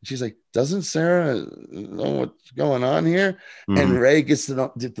 And she's like, "Doesn't Sarah know what's going on here?" Mm-hmm. And Ray gets to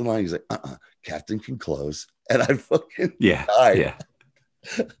the line. He's like, "Captain can close." And I fucking died. Yeah.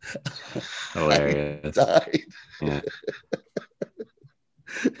 Hilarious. Died. Yeah.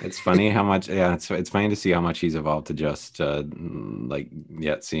 It's funny how much. Yeah, it's funny to see how much he's evolved to just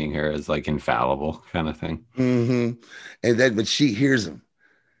seeing her as like infallible kind of thing. Mm-hmm. And then, but she hears him,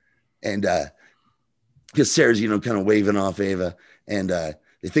 and because Sarah's kind of waving off Ava, and they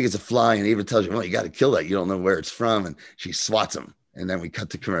think it's a fly, and Ava tells you, "Well, you got to kill that. You don't know where it's from," and she swats him. And then we cut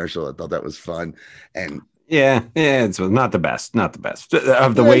to commercial. I thought that was fun, and. Yeah, it's not the best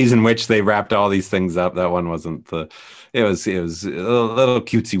of the ways in which they wrapped all these things up. That one wasn't it was a little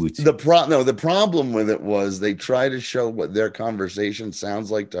cutesy wootsy. The problem with it was they try to show what their conversation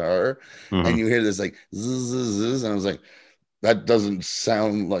sounds like to her, mm-hmm. and you hear this like zzz, zzz, and I was like, that doesn't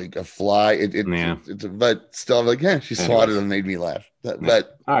sound like a fly. But still, I'm like, she swatted and made me laugh.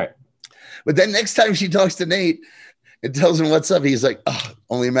 But all right. But then next time she talks to Nate and tells him what's up, he's like,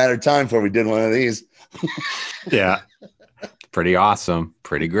 only a matter of time before we did one of these. Yeah, pretty awesome,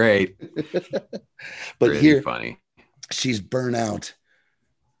 pretty great. But really here, funny. She's burnt out.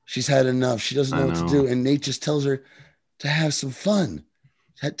 She's had enough. She doesn't know what to do, and Nate just tells her to have some fun.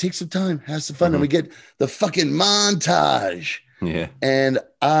 Take some time, have some fun, mm-hmm. and we get the fucking montage. Yeah, and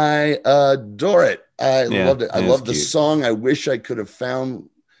I adore it. I loved it. I love the song. I wish I could have found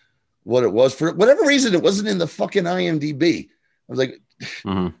what it was. For whatever reason, it wasn't in the fucking IMDb. I was like.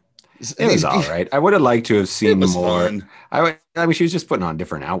 Mm-hmm. It was all right. I would have liked to have seen more. Fun. I mean, she was just putting on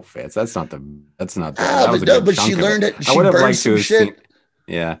different outfits. That's not. But she learned it. I would have liked to have seen.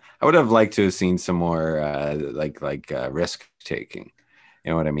 Yeah, I would have liked to have seen some more risk taking.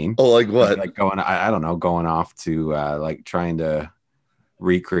 You know what I mean? Oh, like what? Like going. I don't know. Going off to trying to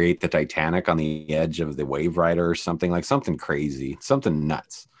recreate the Titanic on the edge of the Wave Rider or something, like something crazy, something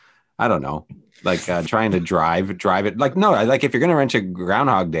nuts. I don't know. Like trying to drive it. Like, no, like if you're going to rent a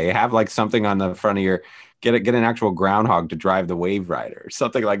Groundhog Day, have like something on the front of your, get an actual groundhog to drive the Wave Rider,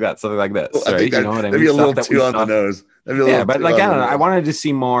 something like that, something like this. Well, right? You know what I mean? Maybe a little too on the nose. Yeah, but like, I don't know. I wanted to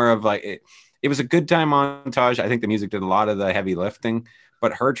see more of like, it was a good time montage. I think the music did a lot of the heavy lifting,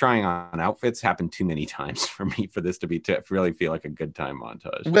 but her trying on outfits happened too many times for me for this to really feel like a good time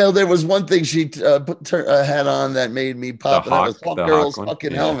montage. Well, there was one thing she put her hat on that made me pop, and that was Hawk Girl's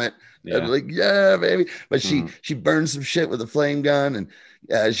fucking helmet. Yeah. Like, yeah, baby. But she burns some shit with a flame gun,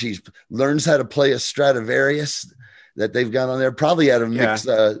 and she learns how to play a Stradivarius that they've got on there, probably out of mix.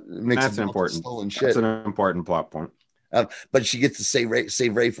 That's important. Shit. That's an important plot point. But she gets to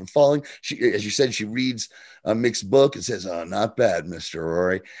save Ray from falling. She, as you said, she reads a mixed book. It says, "Oh, not bad, Mr.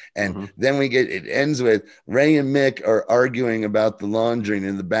 Rory." And then it ends with Ray and Mick are arguing about the laundry, and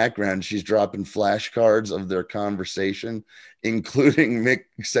in the background, she's dropping flashcards of their conversation, including Mick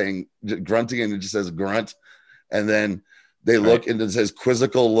saying, grunting, and it just says grunt. And then they look and it says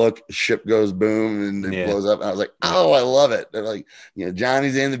quizzical look, ship goes boom, and it blows up. And I was like, oh, I love it. They're like,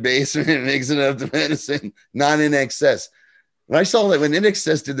 Johnny's in the basement and mixing up the medicine, not in excess. When I saw that, when In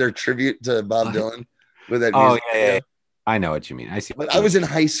Excess did their tribute to Bob Dylan with that music, yeah. I know what you mean. I see. But I was in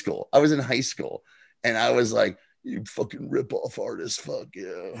high school. And I was like, you fucking rip off artist, fuck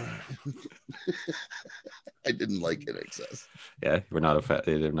yeah. I didn't like In Excess. Yeah, we're not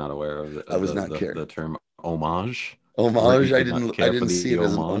aware of it. I was not caring. The term homage. Homage. I didn't see it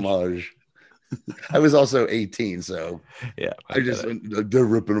as an homage. I was also 18, so yeah. They're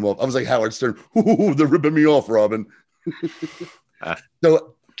ripping them off. I was like Howard Stern. They're ripping me off, Robin.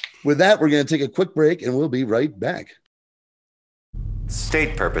 So with that, we're going to take a quick break, and we'll be right back.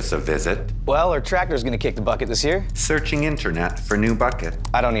 State purpose of visit. Well, our tractor's going to kick the bucket this year. Searching internet for new bucket.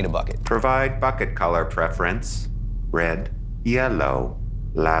 I don't need a bucket. Provide bucket color preference. Red, yellow,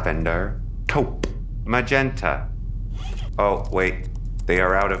 lavender, taupe, magenta. Oh, wait. They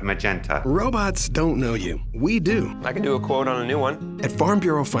are out of magenta. Robots don't know you. We do. I can do a quote on a new one. At Farm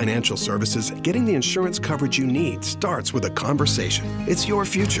Bureau Financial Services, getting the insurance coverage you need starts with a conversation. It's your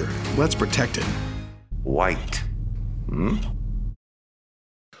future. Let's protect it. White.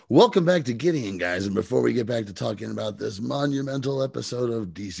 Welcome back to Gideon Guys. And before we get back to talking about this monumental episode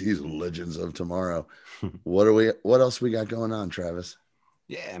of DC's Legends of Tomorrow, what else we got going on, Travis?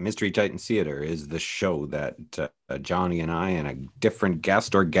 Yeah, Mystery Titan Theater is the show that Johnny and I and a different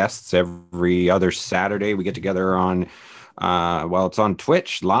guest or guests every other Saturday we get together on. It's on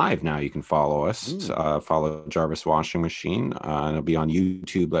Twitch live now. You can follow us. Follow Jarvis Washing Machine. It'll be on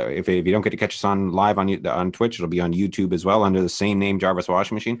YouTube. If you don't get to catch us on live on Twitch, it'll be on YouTube as well under the same name, Jarvis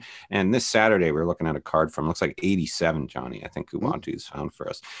Washing Machine. And this Saturday, we're looking at a card from looks like 87, Johnny. I think Ubantu's found for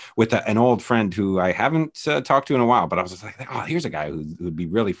us with an old friend who I haven't talked to in a while. But I was just like, oh, here's a guy who'd be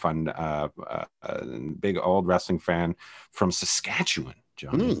really fun. Big old wrestling fan from Saskatchewan,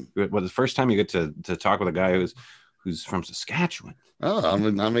 Johnny. Well, the first time you get to talk with a guy who's from Saskatchewan. Oh,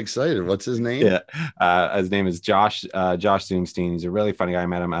 I'm excited. What's his name? Yeah, his name is Josh Zoomstein. He's a really funny guy. I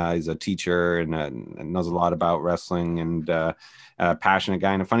met him. He's a teacher and knows a lot about wrestling and a passionate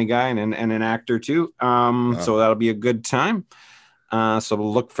guy and a funny guy and an actor too. So that'll be a good time. So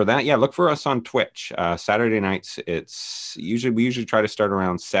look for that. Yeah, look for us on Twitch. Saturday nights. We usually try to start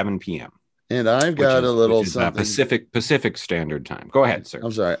around 7 p.m. And I've got a little something Pacific Standard Time. Go ahead, sir.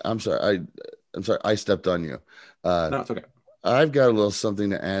 I'm sorry. I stepped on you. No, it's okay. I've got a little something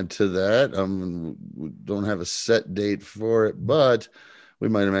to add to that. We don't have a set date for it, but we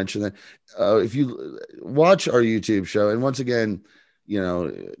might have mentioned that. If you watch our YouTube show, and once again,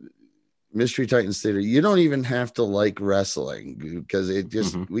 Mystery Titans Theater, you don't even have to like wrestling because it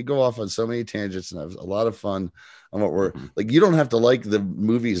just we go off on so many tangents and have a lot of fun on what we're like. You don't have to like the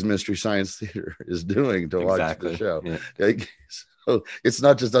movies Mystery Science Theater is doing to watch the show. Yeah. So it's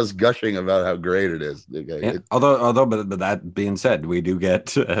not just us gushing about how great it is. Yeah. Although, but that being said, we do get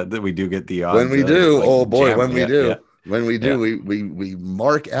the odds. When we do, when we do, we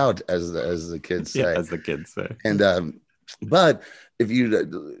mark out as the kids say. As the kids say. And but if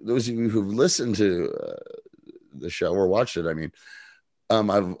those of you who've listened to the show or watched it, I mean,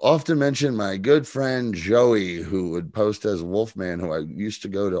 I've often mentioned my good friend Joey, who would post as Wolfman, who I used to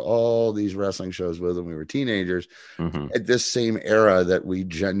go to all these wrestling shows with when we were teenagers at this same era that we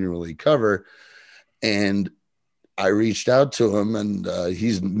genuinely cover. And I reached out to him, and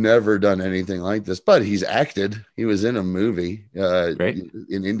he's never done anything like this, but he's acted. He was in a movie, an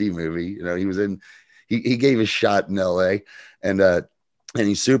indie movie. He was in. He gave a shot in L.A. And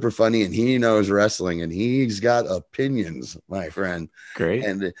he's super funny, and he knows wrestling, and he's got opinions, my friend. Great.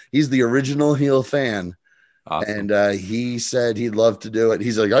 And he's the original heel fan. Awesome. And he said he'd love to do it.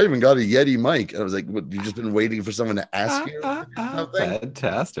 He's like, I even got a Yeti mic. And I was like, what, you've just been waiting for someone to ask you?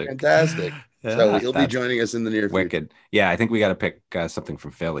 Fantastic. Yeah, so he'll be joining us in the near future. Wicked. Yeah, I think we got to pick something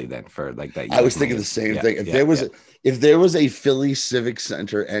from Philly then for like that. I was thinking the same thing. If there was a Philly Civic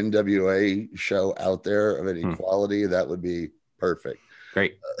Center NWA show out there of any quality, that would be perfect.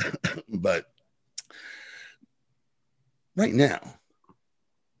 Great. But right now,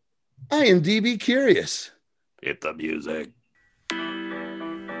 I am DB curious. Hit the music.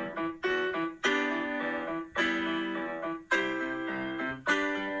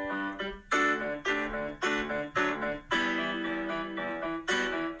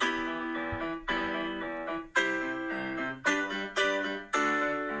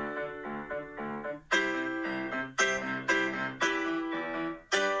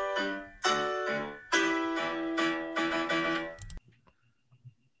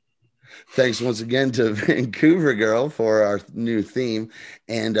 Thanks once again to Vancouver Girl for our new theme.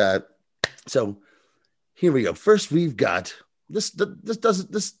 And so here we go. First, we've got this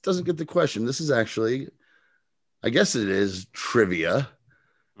doesn't get the question. This is actually, I guess it is trivia.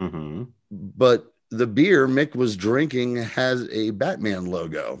 But the beer Mick was drinking has a Batman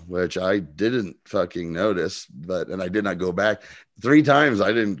logo, which I didn't fucking notice, and I did not go back 3 times.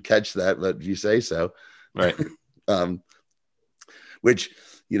 I didn't catch that, but you say so. Right. Which,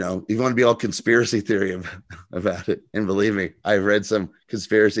 if you want to be all conspiracy theory about it, and believe me, I've read some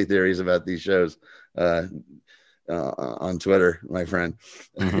conspiracy theories about these shows on Twitter, my friend.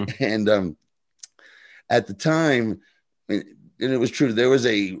 And at the time, and it was true, there was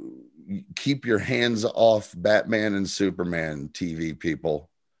a keep your hands off Batman and Superman TV, people.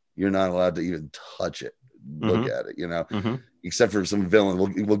 You're not allowed to even touch it, look at it, except for some villain.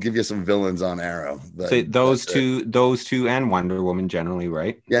 We'll give you some villains on Arrow. But so those two and Wonder Woman generally,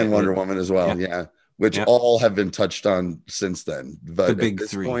 right? Yeah, and Wonder Woman as well. Yeah. Which all have been touched on since then. But the big at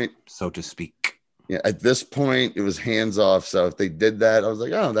this three, point, so to speak. Yeah, at this point, it was hands off. So if they did that, I was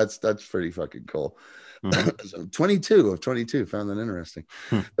like, oh, that's pretty fucking cool. So 22 of 22, found that interesting.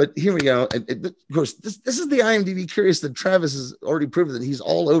 But here we go. And of course, this is the IMDb curious that Travis has already proven that he's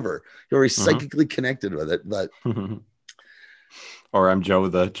all over. He's psychically connected with it. But Or I'm Joe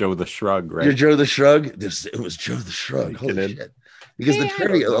the Shrug, right? You're Joe the Shrug. It was Joe the Shrug. Holy shit! Because the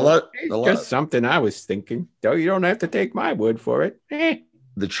trivia, a lot. Just something I was thinking. No, you don't have to take my word for it.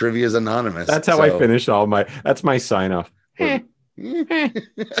 The trivia is anonymous. That's how I finish all my. That's my sign off. You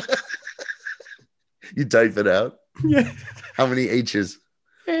type it out. Yeah. How many H's?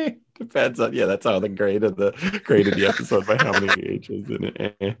 Depends on. Yeah, that's how the grade of the episode by how many H's in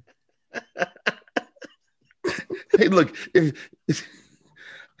it. Hey, look, if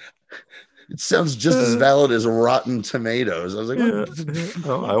it sounds just as valid as Rotten Tomatoes. I was like,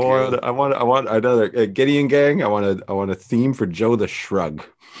 I want another Gideon Gang. I want a theme for Joe the Shrug.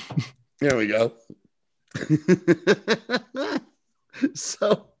 There we go.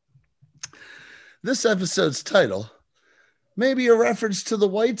 So, this episode's title may be a reference to the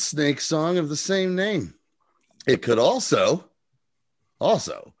Whitesnake song of the same name. It could also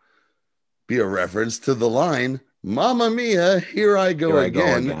be a reference to the line "Mamma Mia, Here I Go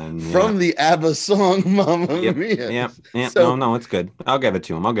Again" from the ABBA song "Mamma Mia." Yeah. So, no, it's good. I'll give it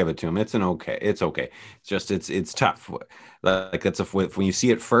to him. It's okay. It's just it's tough. Like when you see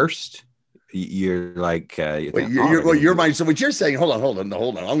it first, you're like your mind. So what you're saying? Hold on. I'm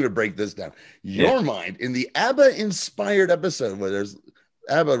going to break this down. Your mind in the ABBA inspired episode where there's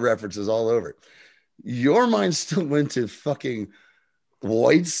ABBA references all over. Your mind still went to fucking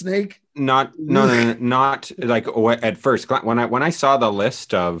Whitesnake. Not like at first when I saw the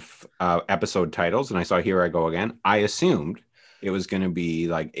list of episode titles and I saw "Here I Go Again," I assumed it was going to be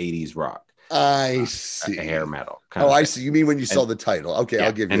like 80s rock. I see. Hair metal. I see. You mean when you saw the title? Okay, yeah.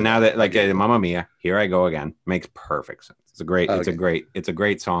 I'll give you. And now that like "Mamma Mia, Here I Go Again" makes perfect sense. It's a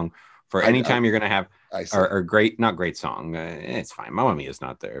great song for any time you're going to have or not great song. It's fine. "Mamma Mia" is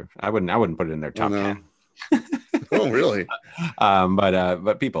not there. I wouldn't put it in their top 10. Oh, really?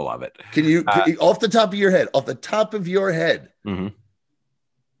 But people love it. Can you off the top of your head, mm-hmm.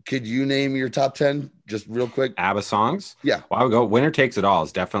 Could you name your top 10 just real quick? ABBA songs? Yeah. Well, I would go "Winner Takes It All"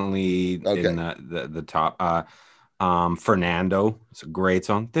 is definitely in the top. Fernando, it's a great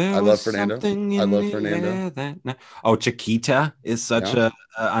song. I love Fernando. Chiquita is such a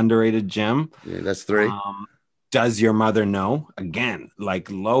underrated gem. Yeah, that's 3. Does Your Mother Know? Again, like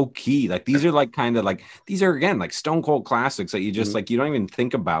low key. Like these are like kind of like these are again like stone cold classics that you just like you don't even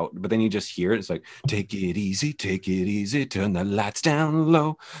think about, but then you just hear it. It's like take it easy, turn the lights down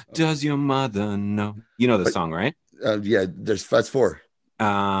low. Does your mother know? You know the song, right? Yeah, that's 4.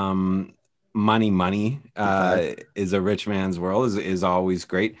 Money is a rich man's world is always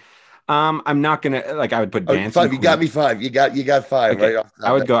great. I'm not gonna I would put Dancing 5. You Queen. got me 5. You got 5 okay. right off.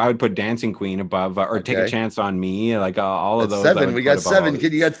 I would put Dancing Queen above or Take a Chance on Me. Like all of those. 7. We got 7.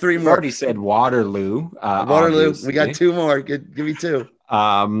 You got 3 more. Already said Waterloo. Obviously. We got 2 more. Give me 2.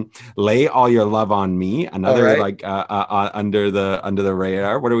 Lay All Your Love on Me. Another under the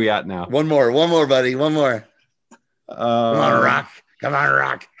radar. What are we at now? One more, buddy. One more. Come on,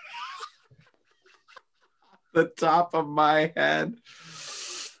 rock. The top of my head.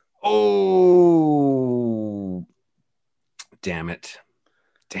 Oh, damn it.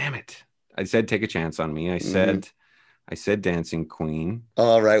 I said Take a Chance on Me. I said Dancing Queen.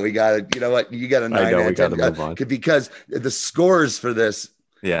 All right, we got it. You know what? You got a 9. I know, we got to move on. Because the scores for this,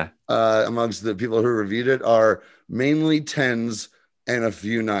 amongst the people who reviewed it, are mainly 10s and a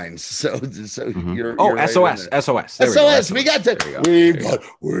few 9s. So you're SOS. Right SOS. We got 10. We've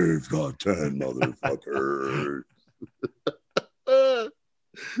got 10 motherfuckers.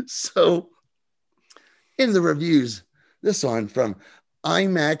 So, in the reviews, this one from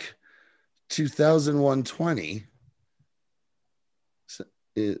iMac 2001-20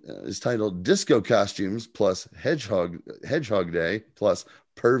 is titled "Disco Costumes plus Hedgehog Day plus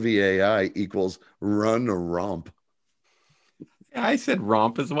Pervy AI equals Run Romp." I said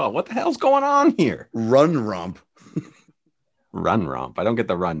romp as well. What the hell's going on here? Run Romp. Run Romp. I don't get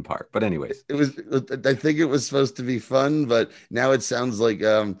the run part, but anyways, I think it was supposed to be fun, but now it sounds like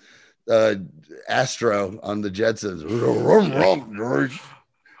Astro on the Jetsons. Run Romp, George.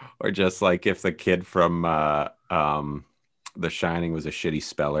 Or just like if the kid from The Shining was a shitty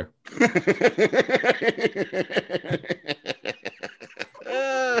speller.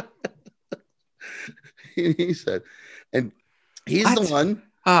 He said, and he's the one.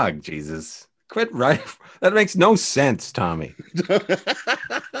 Oh, Jesus. Quit right. That makes no sense, Tommy.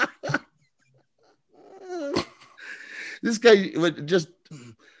 This guy would just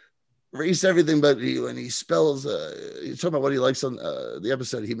erase everything, but when he spells, he's talking about what he likes on the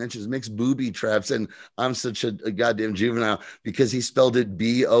episode. He mentions mixed booby traps, and I'm such a goddamn juvenile because he spelled it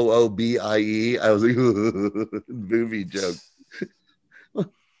BOOBIE. I was like, booby joke.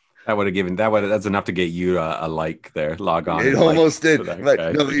 That would have given that's enough to get you a like there. Log on. It almost did. But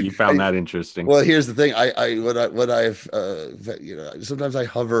no, you found that interesting. Well, here's the thing. What I've sometimes I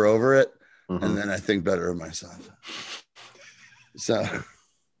hover over it and then I think better of myself. So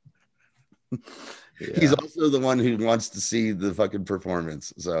he's also the one who wants to see the fucking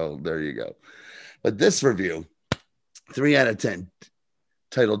performance. So there you go. But this review, 3 out of 10,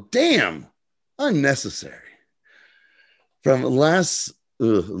 titled "Damn Unnecessary," from Lasso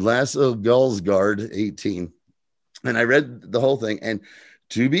Gullsguard 18. And I read the whole thing. And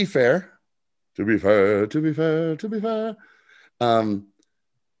to be fair,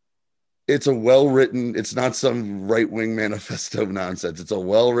 it's a well-written, it's not some right-wing manifesto nonsense. It's a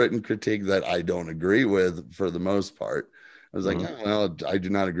well-written critique that I don't agree with for the most part. I was like, oh, well, I do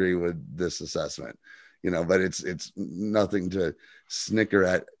not agree with this assessment, but it's nothing to snicker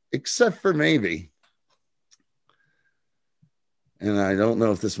at, except for maybe. And I don't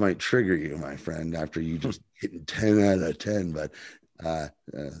know if this might trigger you, my friend, after you just hitting 10 out of 10, but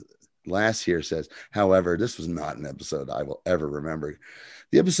Lass here says, however, this was not an episode I will ever remember.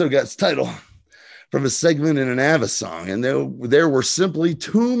 The episode got its title from a segment in an ABBA song, and there were simply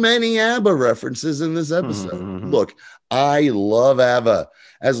too many ABBA references in this episode. Look, I love ABBA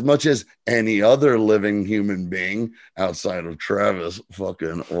as much as any other living human being outside of Travis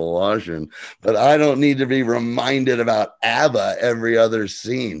fucking Washington, but I don't need to be reminded about ABBA every other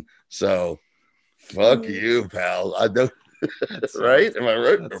scene. So fuck you, pal. I don't. Right? Am I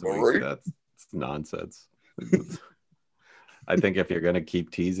right? That's nonsense. I think if you're gonna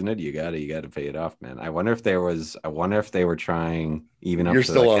keep teasing it, you gotta pay it off, man. I wonder if they were trying even up. You're to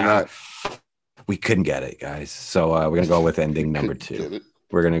still on that. We couldn't get it, guys. So we're gonna go with ending number 2.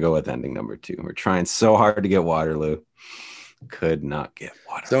 We're gonna go with ending number 2. We're trying so hard to get Waterloo. Could not get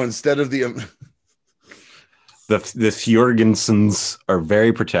Waterloo. So instead of the Fjorgensons are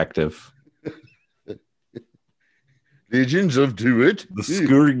very protective. Legends of Duet. The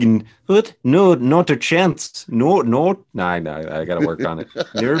Skurgen. What? No, not a chance. No. I gotta work on it.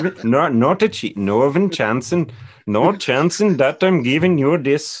 Not a cheat. No even chancing. No chancing that I'm giving you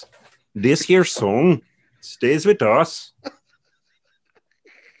this here song. Stays with us.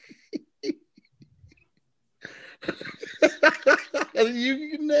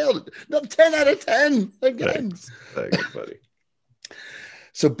 You nailed it. No, 10 out of 10 again. Thanks, buddy.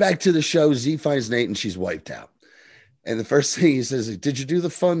 So back to the show. Z finds Nate and she's wiped out. And the first thing he says, did you do the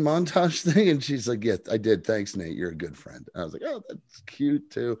fun montage thing? And she's like, yeah, I did. Thanks, Nate. You're a good friend. And I was like, oh, that's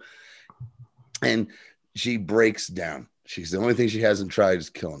cute too. And she breaks down. She's the only thing she hasn't tried is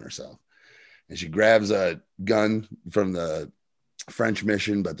killing herself. And she grabs a gun from the French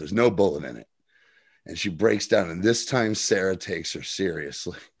mission, but there's no bullet in it. And she breaks down. And this time Sarah takes her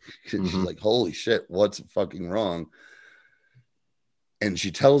seriously. She's like, holy shit, what's fucking wrong? And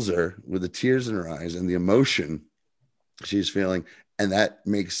she tells her with the tears in her eyes and the emotion she's feeling, and that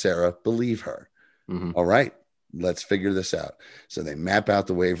makes Sarah believe her. All right, let's figure this out. So they map out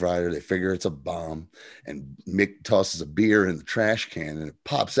the Wave Rider. They figure it's a bomb, and Mick tosses a beer in the trash can, and it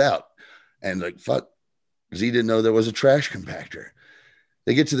pops out. And like, fuck, Z didn't know there was a trash compactor.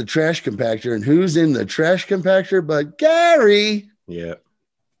 They get to the trash compactor, and who's in the trash compactor but Gary? Yeah.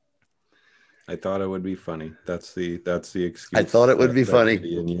 I thought it would be funny. That's the excuse. I thought it would be funny.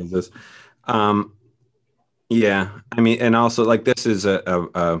 Uses. Yeah, I mean, and also like this is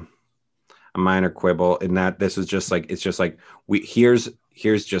a minor quibble in that this is just like here's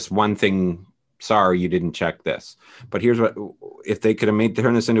just one thing. Sorry, you didn't check this. But here's what: if they could have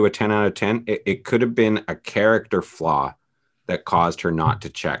turned this into a 10 out of 10, it could have been a character flaw that caused her not to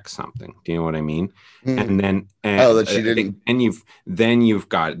check something. Do you know what I mean? And then that she didn't. And you've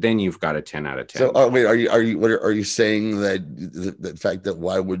got a 10 out of 10. So wait, are you saying that the fact that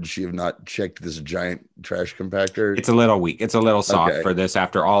why would she have not checked this giant trash compactor? It's a little weak. It's a little soft for this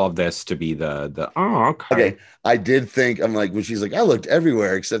after all of this to be the okay. I did think, I'm like, when she's like, I looked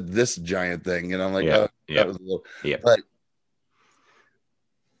everywhere except this giant thing, and I'm like, that was a little, but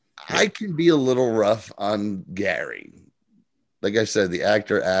I can be a little rough on Gary. Like I said, the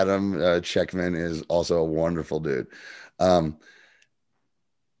actor Adam Checkman is also a wonderful dude. I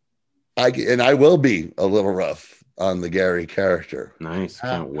will be a little rough on the Gary character. Nice,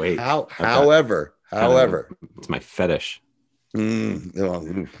 can't wait. However, it's my fetish.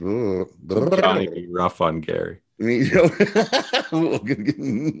 Johnny be rough on Gary. I mean,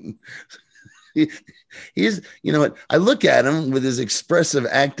 he's, you know what? I look at him with his expressive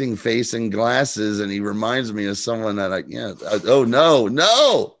acting face and glasses, and he reminds me of someone that oh no,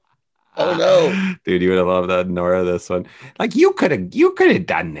 dude, you would have loved that Nora. This one, like you could have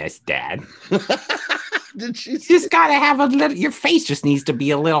done this, Dad. Did she? You just gotta have a little. Your face just needs to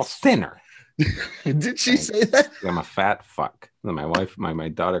be a little thinner. Did she say that? I'm a fat fuck. My wife, my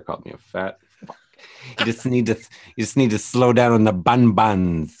daughter called me a fat fuck. You just need to slow down on the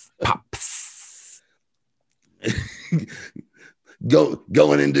buns, pops.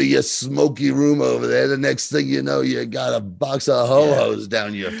 Going into your smoky room over there. The next thing you know, you got a box of ho-hos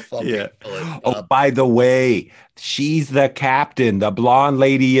down your fucking Oh, by the way, she's the captain. The blonde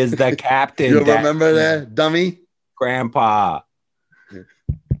lady is the captain. You remember that, dummy? Grandpa.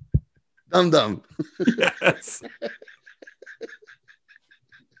 Dum-dum. Yes.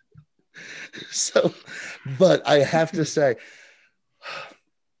 So, but I have to say,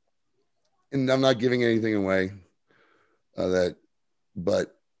 and I'm not giving anything away,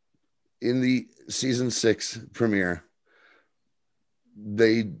 but in the season 6 premiere,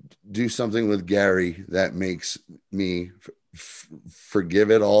 they do something with Gary that makes me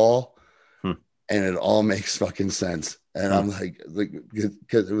forgive it all, and it all makes fucking sense. And I'm like,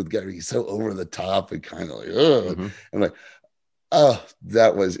 because with Gary, he's so over the top and kind of like, I'm like, oh,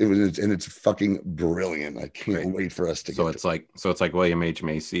 and it's fucking brilliant. I can't wait for us to get it's like William H.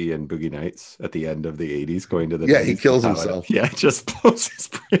 Macy and Boogie Nights at the end of the 80s going to the he kills himself. Just blows his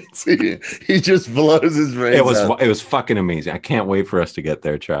brains. He just blows his brains It was fucking amazing. I can't wait for us to get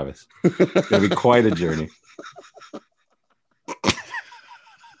there, Travis. It's gonna be quite a journey.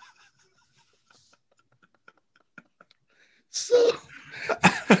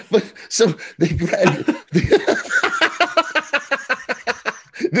 So they grab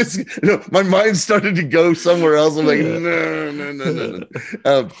this. My mind started to go somewhere else. I'm like,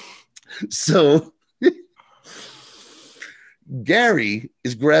 no. So Gary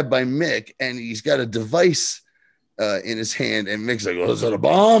is grabbed by Mick, and he's got a device in his hand, and Mick's like, "Oh, is that a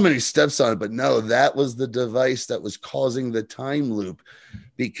bomb?" And he steps on it, but no, that was the device that was causing the time loop,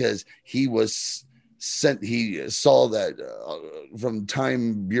 because he saw that from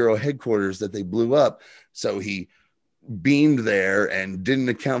Time Bureau headquarters that they blew up. So he beamed there and didn't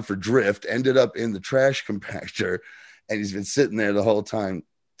account for drift, ended up in the trash compactor, and he's been sitting there the whole time.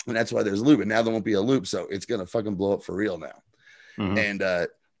 And that's why there's a loop. And now there won't be a loop. So it's going to fucking blow up for real now. And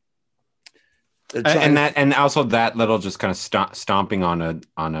and also that little just kind of stomping on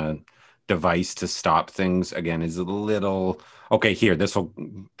a device to stop things again is a little okay. Here, this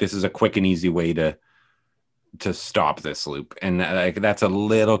is a quick and easy way to stop this loop, and that's a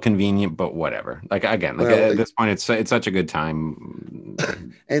little convenient, but whatever. At this point, it's such a good time.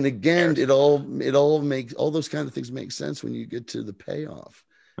 And again, it all makes all those kind of things make sense when you get to the payoff.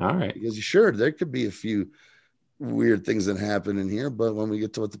 All right, because sure, there could be a few weird things that happen in here, but when we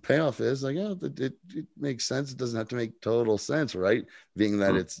get to what the payoff is, like, it makes sense. It doesn't have to make total sense, right? Being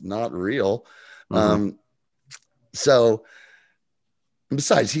that it's not real. So. And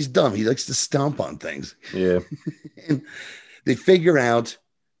besides, he's dumb. He likes to stomp on things. Yeah. And they figure out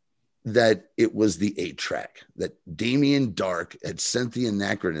that it was the 8-track, that Damien Dark had sent the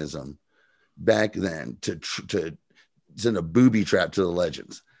anachronism back then to send a booby trap to the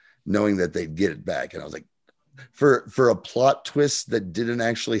Legends, knowing that they'd get it back. And I was like, for a plot twist that didn't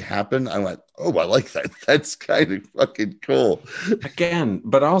actually happen, I went, oh, I like that. That's kind of fucking cool. Again,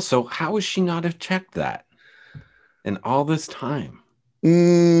 but also, how would she not have checked that in all this time?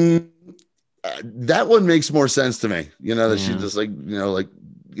 That one makes more sense to me. That she's just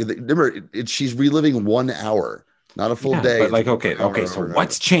remember, she's reliving 1 hour, not a full day. But okay. So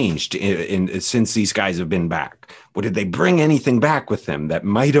what's changed since these guys have been back? What did they bring anything back with them that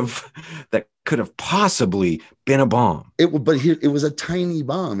could have possibly been a bomb? It was a tiny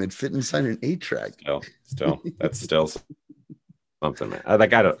bomb. It fit inside an 8-track. Still, that's still something, man.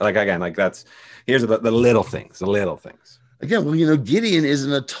 Here's the little things. The little things. Again, Gideon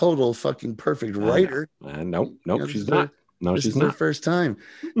isn't a total fucking perfect writer. Nope, she's not. No, this she's is not. Her first time.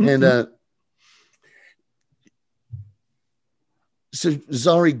 And so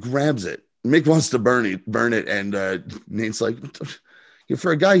Zari grabs it. Mick wants to burn it, and Nate's like,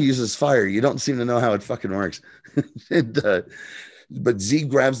 for a guy who uses fire, you don't seem to know how it fucking works. But Z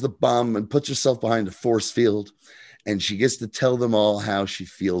grabs the bomb and puts herself behind a force field, and she gets to tell them all how she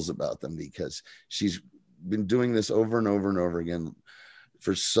feels about them, because she's been doing this over and over and over again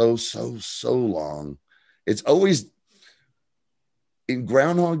for so long. It's always in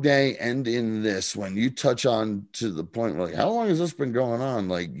Groundhog Day and in this, when you touch on to the point where, like, how long has this been going on?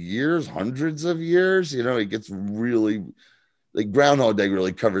 Like years, hundreds of years? It gets really, like, Groundhog Day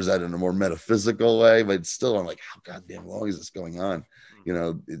really covers that in a more metaphysical way, but still, I'm like, how goddamn long is this going on?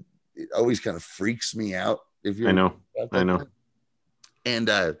 It always kind of freaks me out. I know. And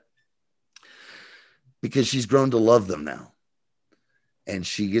because she's grown to love them now. and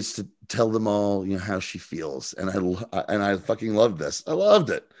she gets to tell them all, how she feels. And I fucking loved this. I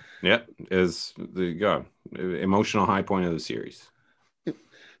loved it. Yeah, is the emotional high point of the series.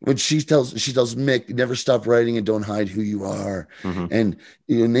 When she tells Mick, never stop writing and don't hide who you are. And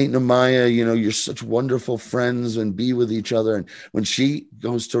Nate and Amaya, you're such wonderful friends and be with each other. And when she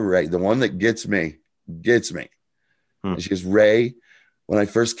goes to Ray, the one that gets me. And she goes, Ray, when I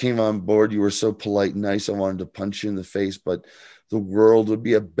first came on board, you were so polite and nice. I wanted to punch you in the face, but the world would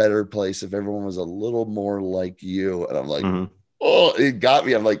be a better place if everyone was a little more like you. And I'm like, oh, it got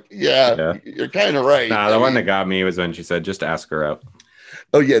me. I'm like, yeah. You're kind of right. Nah, the one that got me was when she said, just ask her out.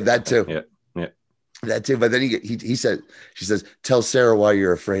 Oh yeah, that too. Yeah, that too. But then she says, tell Sarah why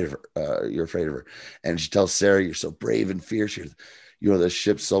you're afraid of her. You're afraid of her, and she tells Sarah, you're so brave and fierce. You're the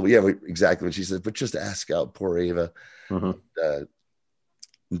ship's soul. Yeah, exactly what she says. But just ask out poor Ava.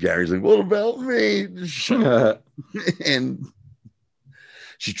 Gary's like, what about me? And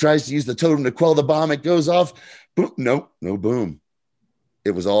she tries to use the totem to quell the bomb. It goes off. Boom. No boom.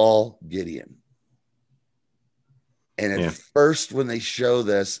 It was all Gideon. And at first, when they show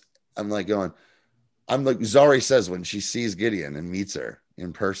this, I'm like, Zari says when she sees Gideon and meets her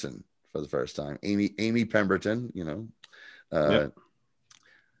in person for the first time, Amy Pemberton,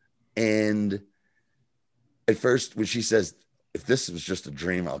 and at first when she says, if this was just a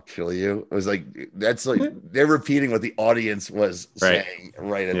dream, I'll kill you. It was like, that's like, they're repeating what the audience was saying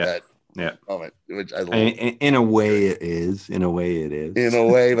right at that moment, which I love. In a way it is. In a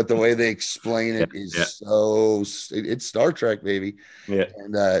way, but the way they explain it is it's Star Trek, baby. Yeah.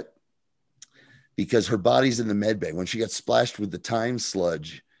 And because her body's in the med bay. When she got splashed with the time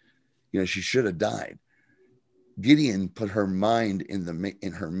sludge, she should have died. Gideon put her mind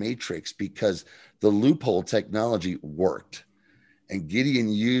in her matrix because the loophole technology worked. And Gideon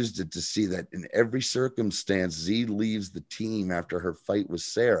used it to see that in every circumstance, Z leaves the team after her fight with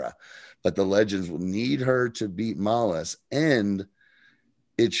Sarah, but the Legends will need her to beat Malice. And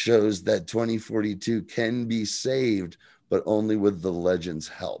it shows that 2042 can be saved, but only with the Legends'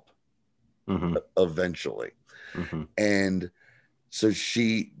 help eventually. And so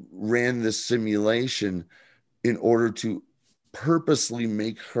she ran this simulation in order to purposely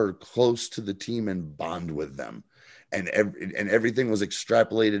make her close to the team and bond with them. And everything was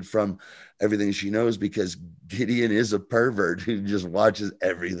extrapolated from everything she knows, because Gideon is a pervert who just watches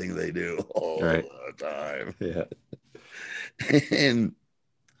everything they do all the time. Yeah. And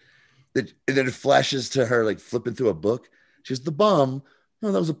then it flashes to her like flipping through a book. She says, the bomb,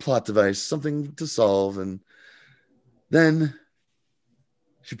 that was a plot device, something to solve. And then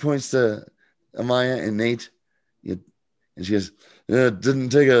she points to Amaya and Nate. And she goes, it didn't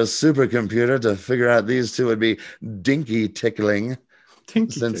take a supercomputer to figure out these two would be dinky tickling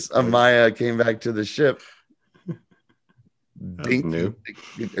since Amaya came back to the ship. Dinky.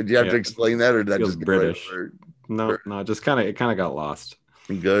 Do you have to explain that, or did that just get British? No, just it kind of got lost.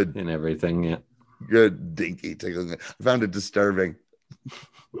 Good in everything. Yeah, good dinky tickling. I found it disturbing.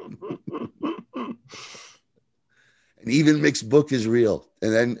 And even Mick's book is real.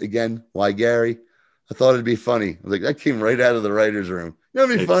 And then again, why Gary? I thought it'd be funny. I was like, that came right out of the writer's room.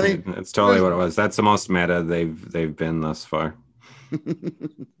 It'd be funny. It's totally what it was. That's the most meta they've been thus far.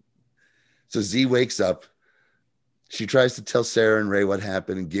 So Z wakes up. She tries to tell Sarah and Ray what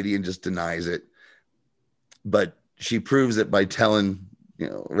happened, and Gideon just denies it. But she proves it by telling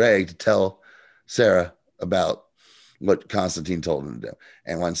Ray to tell Sarah about what Constantine told him to do.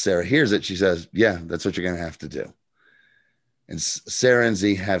 And when Sarah hears it, she says, yeah, that's what you're going to have to do. And Sarah and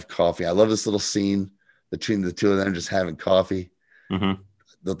Z have coffee. I love this little scene between the two of them just having coffee.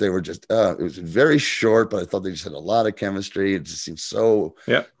 That they were just, it was very short, but I thought they just had a lot of chemistry. It just seemed so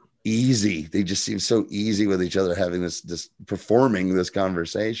easy. They just seemed so easy with each other, having this performing this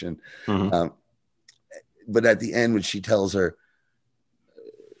conversation. But at the end, when she tells her,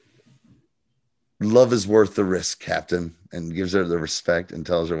 love is worth the risk, Captain, and gives her the respect and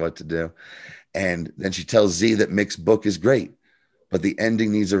tells her what to do. And then she tells Z that Mick's book is great, but the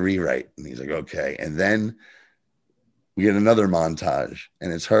ending needs a rewrite. And he's like, okay. And then we get another montage,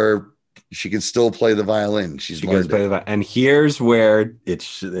 and it's her. She can still play the violin. She goes play the violin. And here's where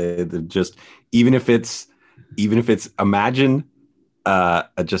it's just, even if it's imagine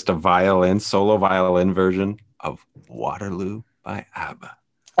just a solo violin version of Waterloo by ABBA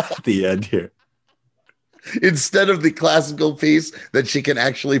at the end here. Instead of the classical piece that she can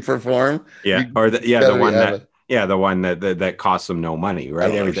actually perform. The one that costs them no money,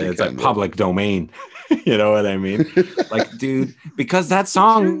 right? It's like public domain. You know what I mean? Like, dude, because that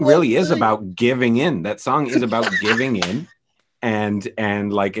song really is about giving in. That song is about giving in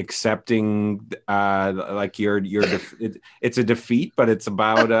and like accepting like it's a defeat, but it's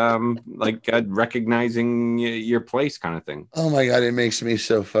about like recognizing your place kind of thing. Oh my God, it makes me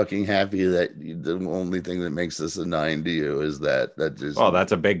so fucking happy that the only thing that makes this a 9 to you is that is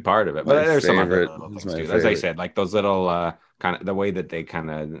that's a big part of it. But there's some other little things too. Favorite. As I said, like those little kind of the way that they kind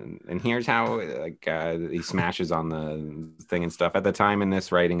of, and here's how like he smashes on the thing and stuff. At the time in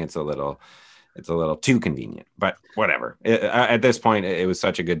this writing, it's a little too convenient, but whatever. At this point, it was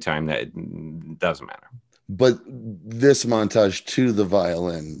such a good time that it doesn't matter. But this montage to the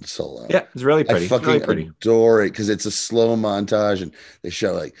violin solo, yeah, it's really pretty. I fucking really pretty. adore it because it's a slow montage, and they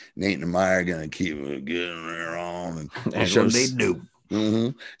show like Nate and Maya are gonna keep getting there on, and they do.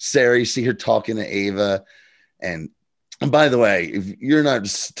 Mm-hmm. Sarah, you see her talking to Ava, and by the way, if you're not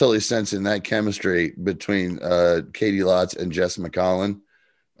totally sensing that chemistry between Katie Lotz and Jess McCollin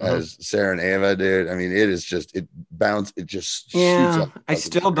as Sarah and Ava, dude, I mean, it is just it just shoots up. I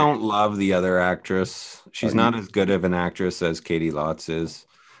still don't love the other actress. She's not as good of an actress as Katie Lotz is.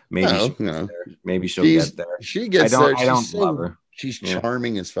 Maybe she'll get there. She gets there. I don't love her. She's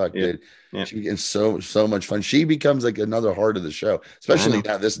charming as fuck, dude. Yeah. She gets so much fun. She becomes like another heart of the show, especially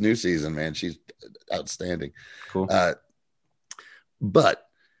now this new season, man. She's outstanding. Cool. But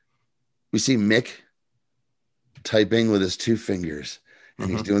we see Mick typing with his 2 fingers,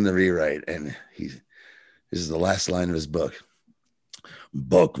 and he's doing the rewrite, and this is the last line of his book.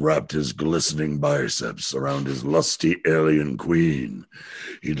 Buck wrapped his glistening biceps around his lusty alien queen.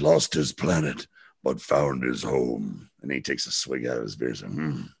 He'd lost his planet, but found his home. And he takes a swig out of his beer,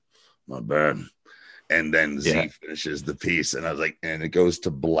 saying, not bad. And then Z finishes the piece, and I was like, and it goes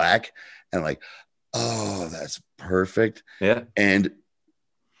to black, and like, oh, that's perfect. Yeah. And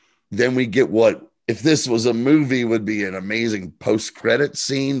then we get what, if this was a movie, would be an amazing post-credit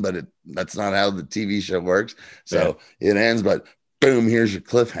scene, but that's not how the TV show works. So it ends, but boom, here's your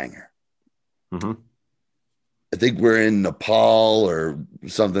cliffhanger. Mm-hmm. I think we're in Nepal or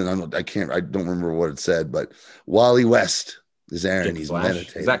something. I don't remember what it said, but Wally West is there, and he's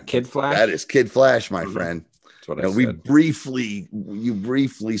meditating. Is that Kid Flash? That is Kid Flash, my friend. That's what I said. You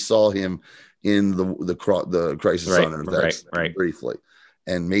briefly saw him in the Crisis on Earth. Right. Briefly.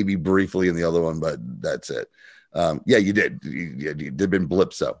 And maybe briefly in the other one, but that's it. Yeah, you did. They've been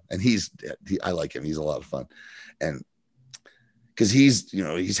blips though, and I like him. He's a lot of fun, and because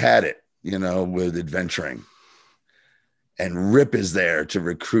he's had it, with adventuring, and Rip is there to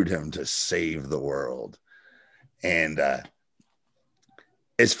recruit him to save the world. And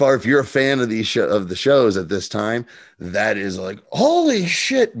as far if you're a fan of the shows at this time, that is like holy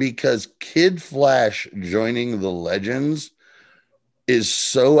shit, because Kid Flash joining the Legends is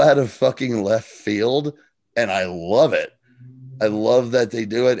so out of fucking left field, and I love it. I love that they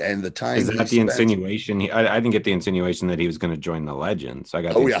do it, and the time. Is that the insinuation? I didn't get the insinuation that he was going to join the Legends. I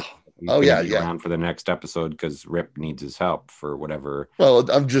got. Around for the next episode because Rip needs his help for whatever. Well,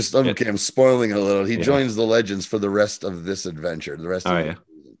 I'm spoiling a little. He joins the Legends for the rest of this adventure. The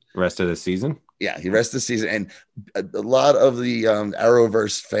rest of the season. Yeah, he rests the season, and a lot of the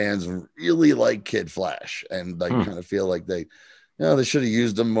Arrowverse fans really like Kid Flash, and kind of feel like they should have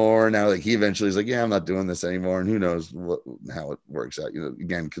used him more. Now, like he eventually is like, yeah, I'm not doing this anymore, and who knows how it works out.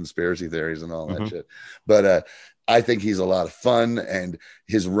 Again, conspiracy theories and all that shit. But I think he's a lot of fun, and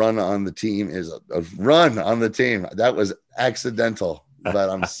his run on the team is a run on the team. That was accidental, but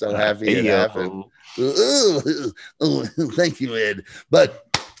I'm so happy it happened. Thank you, Ed. But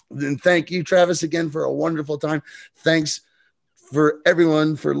then thank you, Travis, again for a wonderful time. Thanks for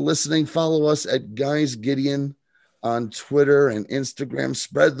everyone for listening. Follow us at Guys Gideon on Twitter and Instagram.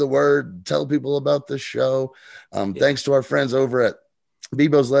 Spread the word. Tell people about the show. Thanks to our friends over at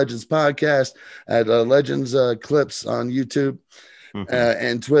Bebo's Legends podcast, at Legends Clips on YouTube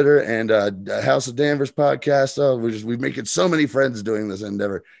and Twitter, and House of Danvers podcast. We're making so many friends doing this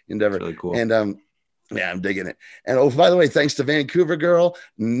endeavor. Really cool. And yeah, I'm digging it. And by the way, thanks to Vancouver Girl,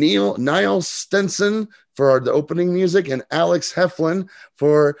 Niall Stenson for the opening music, and Alex Heflin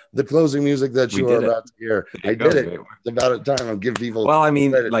for the closing music that you are about to hear. I did it. It's about time. I'll give people. Well, I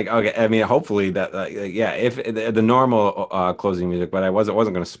mean, credit. hopefully that, if the normal closing music, but I wasn't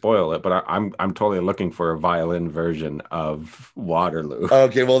going to spoil it. But I'm totally looking for a violin version of Waterloo.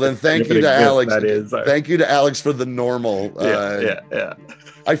 Okay, well then, thank you to Alex. Thank you to Alex for the normal. Yeah.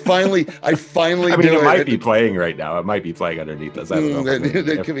 I finally. I mean, it might be playing right now. It might be playing underneath us. I don't know.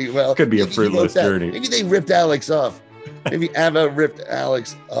 It could be. Well, could be a fruitless journey. Maybe they ripped Alex off. Maybe Ava ripped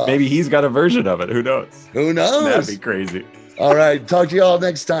Alex off. Maybe he's got a version of it. Who knows? That'd be crazy. All right. Talk to you all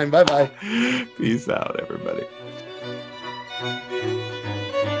next time. Bye bye. Peace out, everybody.